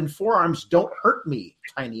punches and forearms don't hurt me,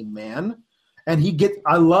 tiny man. And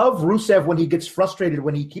I love Rusev when he gets frustrated,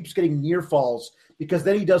 when he keeps getting near falls, because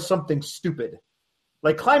then he does something stupid.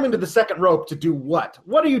 Like climbing to the second rope to do what?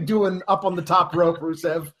 What are you doing up on the top rope,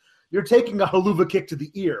 Rusev? You're taking a haluva kick to the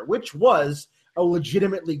ear, which was a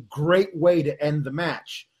legitimately great way to end the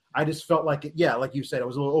match. I just felt like it, like you said, it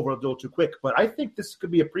was a little too quick. But I think this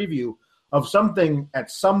could be a preview of something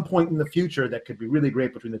at some point in the future that could be really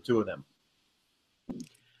great between the two of them.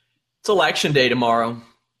 It's election day tomorrow.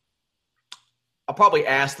 I'll probably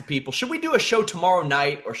ask the people, should we do a show tomorrow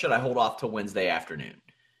night or should I hold off till Wednesday afternoon?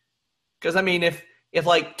 Because, if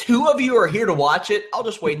like two of you are here to watch it, I'll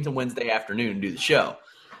just wait until Wednesday afternoon and do the show.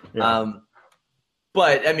 Yeah.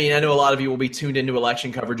 But, I know a lot of you will be tuned into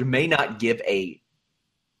election coverage and may not give a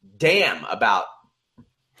damn about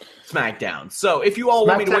SmackDown. So if you all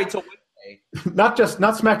want me to wait till Wednesday. Not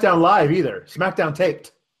SmackDown Live either. SmackDown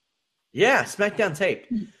Taped. Yeah, SmackDown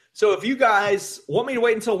Taped. So if you guys want me to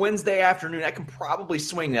wait until Wednesday afternoon, I can probably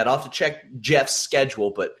swing that. I'll have to check Jeff's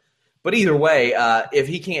schedule, but either way, if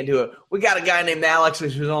he can't do it, we got a guy named Alex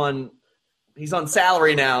who's he's on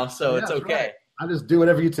salary now, so it's okay. Right. I'll just do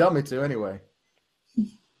whatever you tell me to anyway.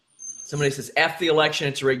 Somebody says, F the election,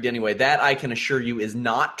 it's rigged anyway. That I can assure you is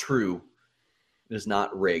not true. It is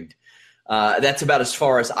not rigged. That's about as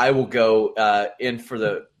far as I will go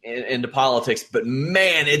into politics. But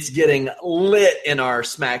man, it's getting lit in our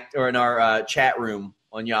chat room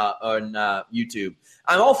on YouTube.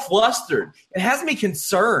 I'm all flustered. It has me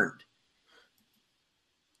concerned.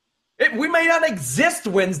 We may not exist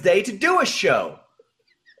Wednesday to do a show.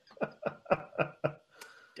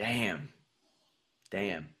 Damn.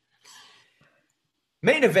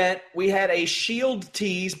 Main event, we had a Shield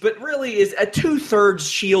tease, but really is a 2/3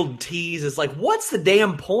 Shield tease. Is like, what's the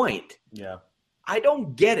damn point? Yeah. I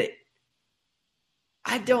don't get it.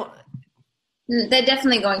 I don't. They're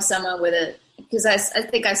definitely going somewhere with it. Because I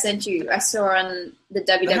think I saw on the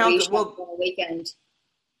WWE show on the weekend.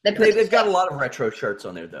 They've got a lot of retro shirts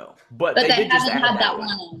on there, though. But they haven't had that one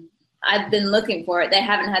on. I've been looking for it. They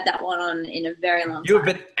haven't had that one on in a very long time. You have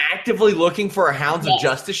been actively looking for a Hounds of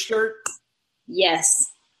Justice shirt?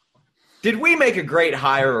 Yes. Did we make a great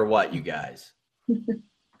hire or what, you guys?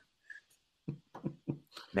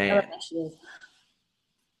 Man.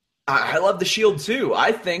 I love the Shield too.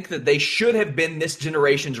 I think that they should have been this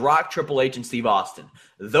generation's Rock, Triple H, and Steve Austin.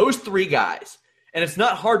 Those three guys. And it's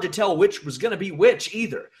not hard to tell which was going to be which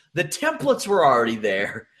either. The templates were already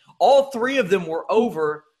there. All three of them were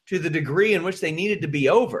over to the degree in which they needed to be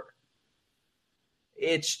over.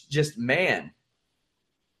 It's just, man.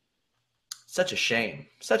 Such a shame.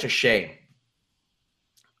 Such a shame.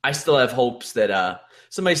 I still have hopes that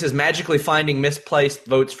somebody says magically finding misplaced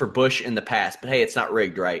votes for Bush in the past. But hey, it's not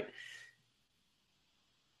rigged, right?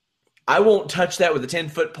 I won't touch that with a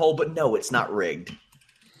 10-foot pole, but no, it's not rigged.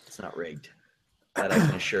 It's not rigged. That I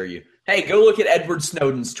can assure you. Hey, go look at Edward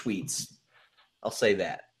Snowden's tweets. I'll say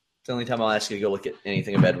that. It's the only time I'll ask you to go look at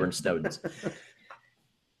anything of Edward Snowden's.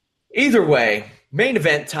 Either way, main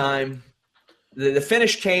event time. The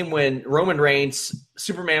finish came when Roman Reigns,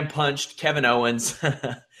 Superman punched Kevin Owens,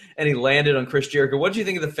 and he landed on Chris Jericho. What did you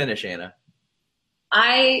think of the finish, Anna?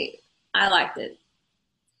 I liked it.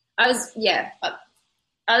 I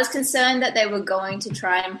was concerned that they were going to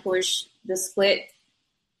try and push the split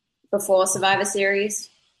before Survivor Series.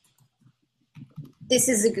 This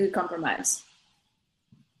is a good compromise.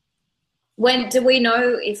 Do we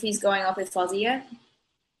know if he's going off with Fozzy yet?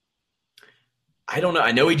 I don't know.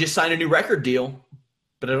 I know he just signed a new record deal,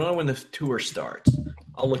 but I don't know when the tour starts.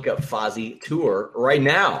 I'll look up Fozzy tour right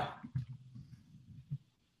now.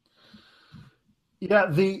 Yeah,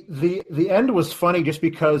 the end was funny just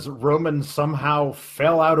because Roman somehow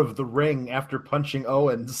fell out of the ring after punching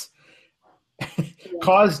Owens,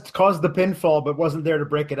 caused the pinfall, but wasn't there to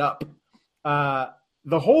break it up.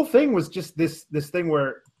 The whole thing was just this thing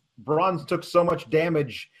where Braun took so much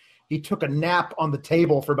damage, he took a nap on the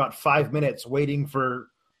table for about 5 minutes, waiting for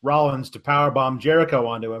Rollins to powerbomb Jericho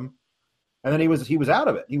onto him, and then he was out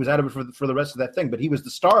of it. He was out of it for the rest of that thing. But he was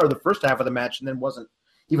the star of the first half of the match, and then wasn't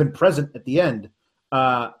even present at the end.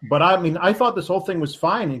 But I mean, I thought this whole thing was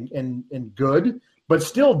fine and good, but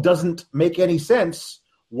still doesn't make any sense.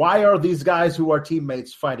 Why are these guys who are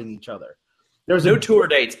teammates fighting each other? There's no tour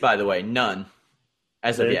dates, by the way, none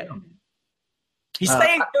as of yet. He's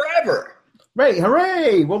staying forever. Right,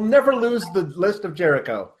 hooray! We'll never lose the list of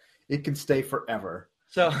Jericho. It can stay forever.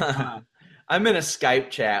 So I'm in a Skype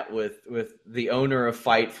chat with the owner of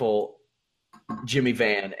Fightful, Jimmy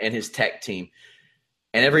Van, and his tech team.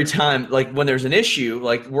 And every time, like when there's an issue,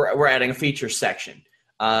 like we're adding a feature section.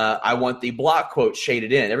 I want the block quote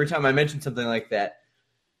shaded in. Every time I mention something like that,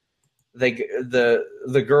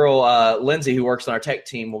 the girl Lindsay, who works on our tech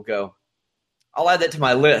team, will go, "I'll add that to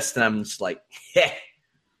my list," and I'm just like, "Yeah,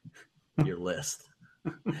 your list."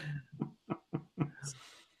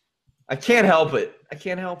 I can't help it.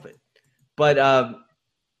 But I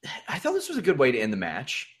thought this was a good way to end the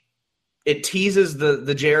match. It teases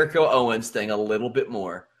the Jericho Owens thing a little bit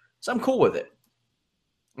more, so I'm cool with it.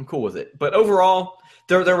 But overall,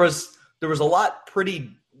 there was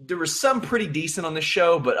some pretty decent on the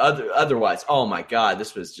show, but otherwise, oh my God,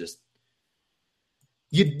 this was just.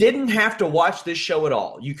 You didn't have to watch this show at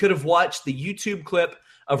all. You could have watched the YouTube clip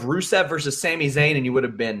of Rusev versus Sami Zayn, and you would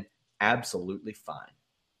have been absolutely fine.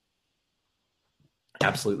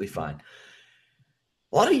 Absolutely fine.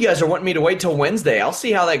 A lot of you guys are wanting me to wait till Wednesday. I'll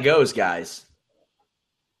see how that goes, guys.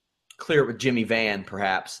 Clear it with Jimmy Van,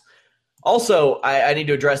 perhaps. Also, I need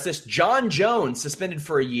to address this. John Jones, suspended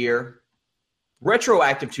for a year,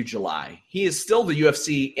 retroactive to July. He is still the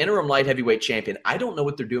UFC interim light heavyweight champion. I don't know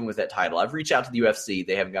what they're doing with that title. I've reached out to the UFC.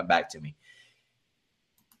 They haven't got back to me.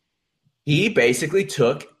 He basically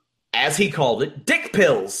took, as he called it, dick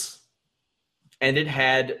pills. And it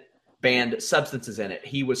had banned substances in it.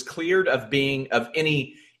 He was cleared of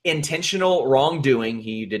any intentional wrongdoing.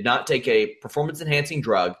 He did not take a performance-enhancing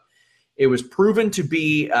drug. It was proven to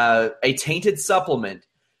be a tainted supplement,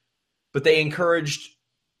 but they encouraged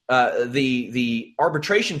the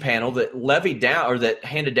arbitration panel that levied down or that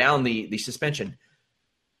handed down the suspension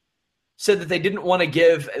said that they didn't want to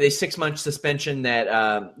give a 6-month suspension that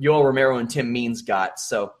Yoel Romero and Tim Means got.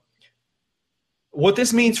 So what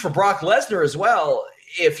this means for Brock Lesnar as well,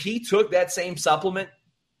 if he took that same supplement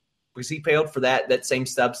because he failed for that same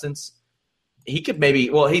substance, he could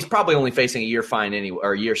he's probably only facing a year fine anyway,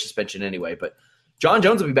 or a year suspension anyway, but John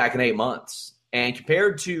Jones will be back in 8 months. And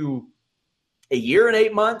compared to a year and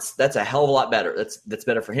 8 months, that's a hell of a lot better. That's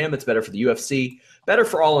better for him. It's better for the UFC, better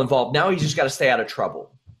for all involved. Now he's just got to stay out of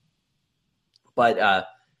trouble. But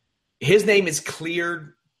his name is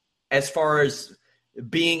cleared as far as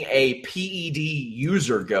being a PED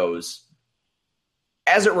user goes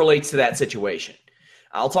as it relates to that situation.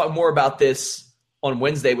 I'll talk more about this on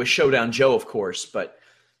Wednesday with Showdown Joe, of course, but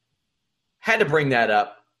had to bring that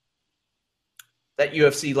up. That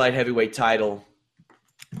UFC light heavyweight title,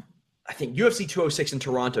 I think UFC 206 in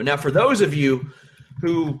Toronto. Now, for those of you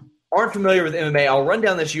who aren't familiar with MMA, I'll run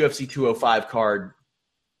down this UFC 205 card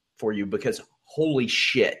for you because holy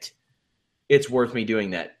shit, it's worth me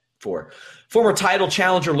doing that for. Former title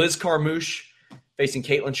challenger Liz Carmouche facing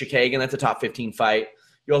Caitlin Chikagan. That's a top 15 fight.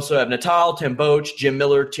 You also have Natal, Tim Boach, Jim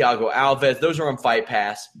Miller, Thiago Alves. Those are on Fight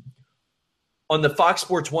Pass. On the Fox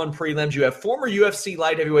Sports 1 prelims, you have former UFC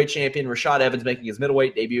light heavyweight champion Rashad Evans making his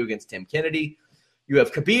middleweight debut against Tim Kennedy. You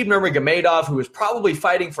have Khabib Nurmagomedov, who is probably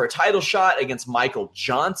fighting for a title shot against Michael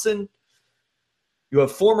Johnson. You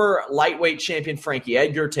have former lightweight champion Frankie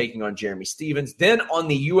Edgar taking on Jeremy Stevens. Then on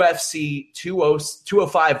the UFC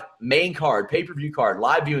 205 main card, pay-per-view card,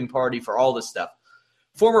 live viewing party for all this stuff,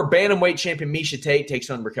 former bantamweight champion Miesha Tate takes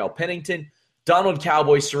on Raquel Pennington. Donald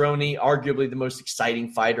Cowboy Cerrone, arguably the most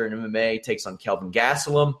exciting fighter in MMA, takes on Kelvin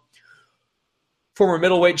Gastelum. Former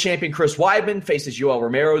middleweight champion Chris Weidman faces Yoel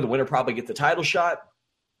Romero. The winner probably gets the title shot.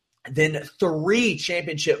 Then 3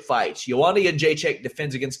 championship fights. Joanna Jędrzejczyk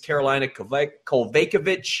defends against Karolina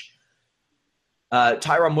Kovacevic.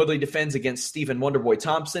 Tyron Woodley defends against Stephen Wonderboy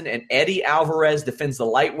Thompson. And Eddie Alvarez defends the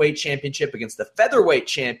lightweight championship against the featherweight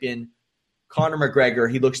champion, Conor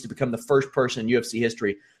McGregor. He looks to become the first person in UFC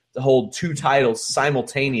history to hold 2 titles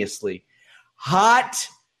simultaneously. Hot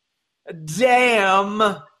damn.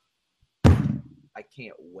 I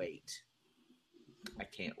can't wait.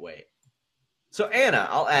 So, Anna,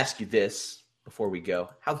 I'll ask you this before we go.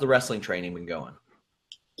 How's the wrestling training been going?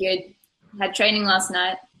 Good. Had training last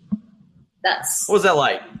night. What was that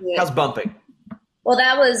like? Good. How's bumping? Well,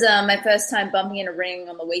 that was my first time bumping in a ring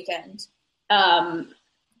on the weekend. And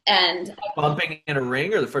bumping in a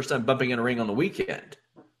ring, or the first time bumping in a ring on the weekend?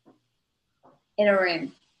 In a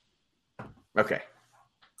ring. Okay.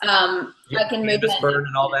 I can move canvas burn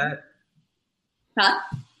and all that? Huh?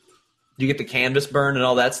 You get the canvas burn and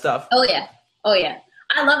all that stuff? Oh, yeah.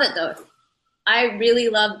 I love it, though. I really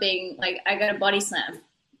love being, I got a body slam.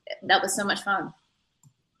 That was so much fun.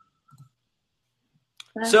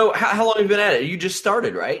 So how long have you been at it? You just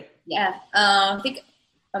started, right? Yeah. I think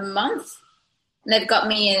a month. And they've got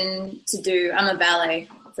me in to do, I'm a ballet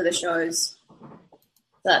for the shows.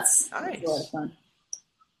 That's nice. A lot of fun.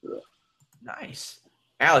 Nice.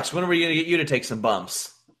 Alex, when are we going to get you to take some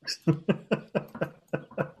bumps?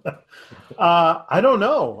 I don't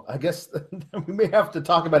know. I guess we may have to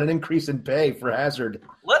talk about an increase in pay for Hazard.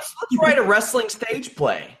 Let's write a wrestling stage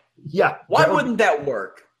play. Yeah. Why wouldn't that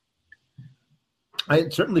work?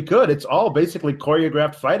 It certainly could. It's all basically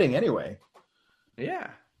choreographed fighting anyway. Yeah.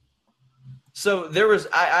 So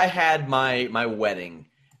I had my wedding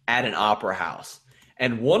at an opera house.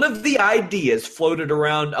 And one of the ideas floated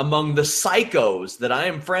around among the psychos that I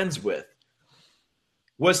am friends with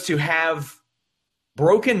was to have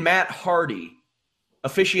Broken Matt Hardy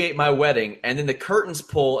officiate my wedding, and then the curtains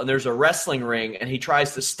pull and there's a wrestling ring and he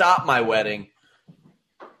tries to stop my wedding.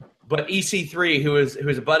 But EC3, who is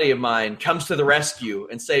a buddy of mine, comes to the rescue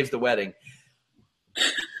and saves the wedding.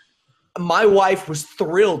 My wife was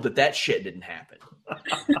thrilled that shit didn't happen. That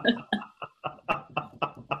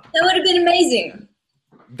would have been amazing.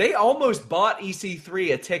 They almost bought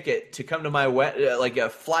EC3 a ticket to come to my a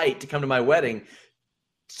flight to come to my wedding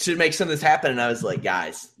to make some of this happen. And I was like,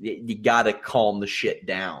 guys, you got to calm the shit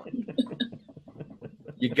down.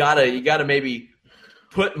 you gotta maybe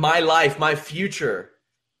put my life, my future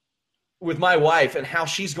with my wife and how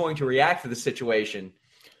she's going to react to the situation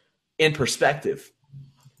in perspective.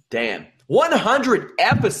 Damn. 100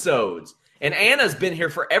 episodes. And Anna's been here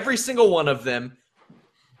for every single one of them.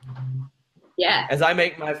 Yeah. As I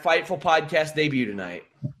make my Fightful podcast debut tonight.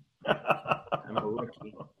 I'm a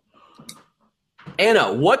rookie.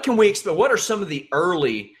 Anna, what can we expect? What are some of the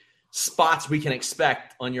early spots we can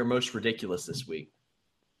expect on your Most Ridiculous this week?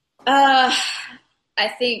 I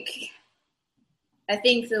think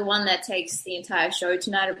the one that takes the entire show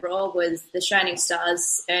tonight at Raw was the Shining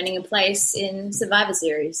Stars earning a place in Survivor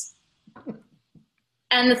Series.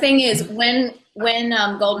 And the thing is, when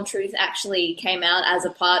Golden Truth actually came out as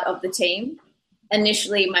a part of the team,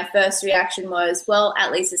 initially my first reaction was, well,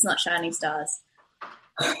 at least it's not Shining Stars.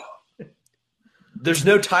 There's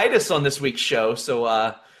no Titus on this week's show,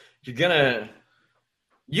 so you're going to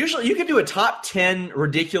 – usually you can do a top 10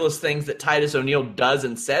 ridiculous things that Titus O'Neil does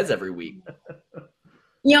and says every week.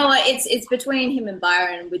 You know what? It's between him and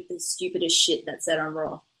Byron with the stupidest shit that's said on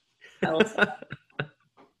Raw.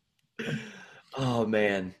 Oh,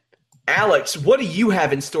 man. Alex, what do you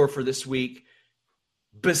have in store for this week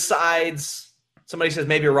besides – somebody says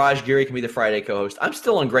maybe Raj Giri can be the Friday co-host. I'm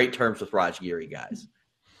still on great terms with Raj Giri, guys.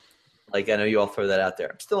 I know you all throw that out there.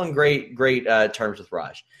 I'm still on great terms with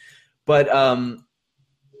Raj. But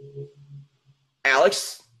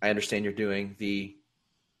Alex, I understand you're doing the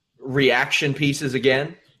reaction pieces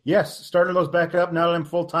again. Yes, starting those back up now that I'm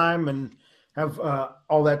full-time and have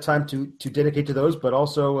all that time to dedicate to those, but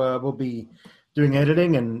also we'll be doing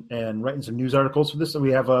editing and writing some news articles for this. So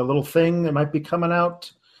we have a little thing that might be coming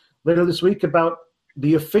out later this week about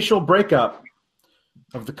the official breakup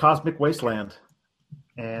of the Cosmic Wasteland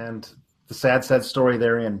and the sad story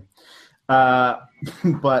therein. So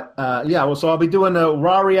I'll be doing a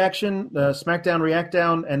Raw reaction, SmackDown React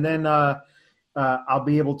Down, and then I'll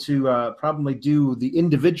be able to probably do the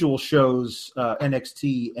individual shows,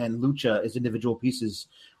 NXT and Lucha as individual pieces,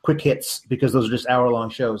 quick hits, because those are just hour-long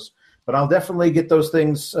shows. But I'll definitely get those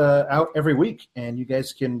things out every week, and you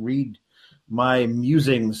guys can read my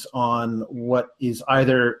musings on what is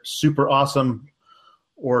either super awesome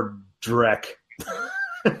or dreck.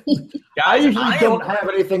 I usually don't have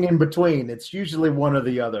anything in between. It's usually one or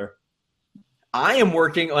the other. I am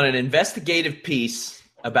working on an investigative piece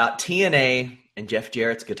about TNA and Jeff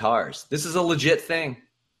Jarrett's guitars. This is a legit thing.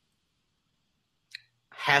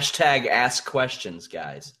 Hashtag ask questions,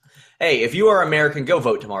 guys. Hey, if you are American, go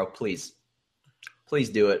vote tomorrow, please. Please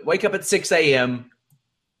do it. Wake up at 6 a.m.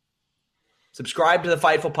 Subscribe to the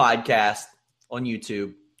Fightful podcast on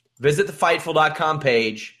YouTube. Visit the Fightful.com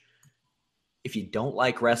page. If you don't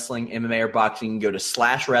like wrestling, MMA, or boxing, go to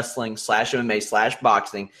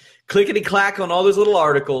 /wrestling/MMA/boxing. Clickety-clack on all those little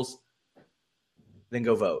articles. then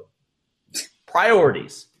go vote.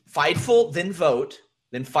 Priorities. Fightful, then vote,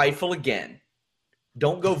 then Fightful again.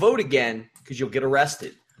 Don't go vote again because you'll get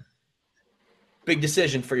arrested. Big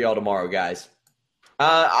decision for y'all tomorrow, guys.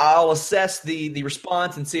 I'll assess the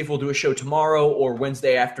response and see if we'll do a show tomorrow or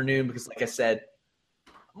Wednesday afternoon because, like I said,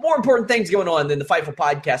 more important things going on than the Fightful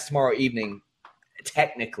podcast tomorrow evening,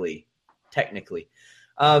 technically.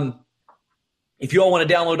 If you all want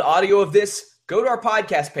to download audio of this, go to our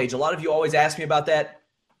podcast page. A lot of you always ask me about that.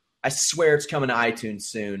 I swear it's coming to iTunes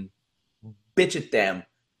soon. Bitch at them.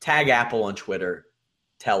 Tag Apple on Twitter.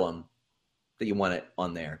 Tell them that you want it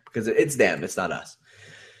on there because it's them. It's not us.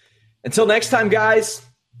 Until next time, guys,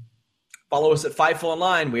 follow us at Fightful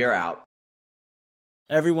Online. We are out.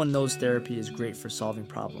 Everyone knows therapy is great for solving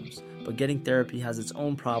problems, but getting therapy has its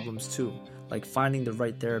own problems too, like finding the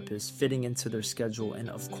right therapist, fitting into their schedule, and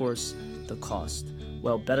of course, the cost.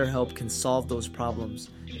 Well, BetterHelp can solve those problems.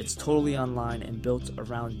 It's totally online and built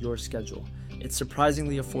around your schedule. It's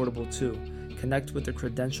surprisingly affordable too. Connect with a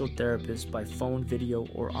credentialed therapist by phone, video,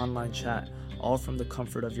 or online chat, all from the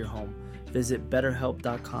comfort of your home. Visit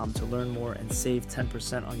BetterHelp.com to learn more and save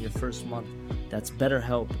 10% on your first month. That's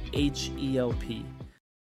BetterHelp, H-E-L-P.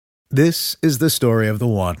 This is the story of the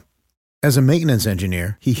one. As a maintenance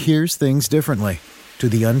engineer, he hears things differently. To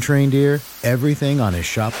the untrained ear, everything on his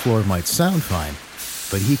shop floor might sound fine,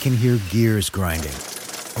 but he can hear gears grinding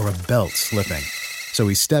or a belt slipping. So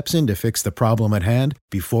he steps in to fix the problem at hand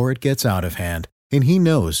before it gets out of hand. And he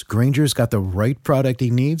knows Grainger's got the right product he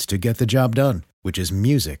needs to get the job done, which is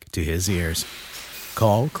music to his ears.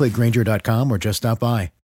 Call, click Grainger.com, or just stop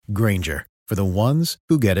by. Grainger, for the ones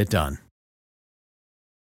who get it done.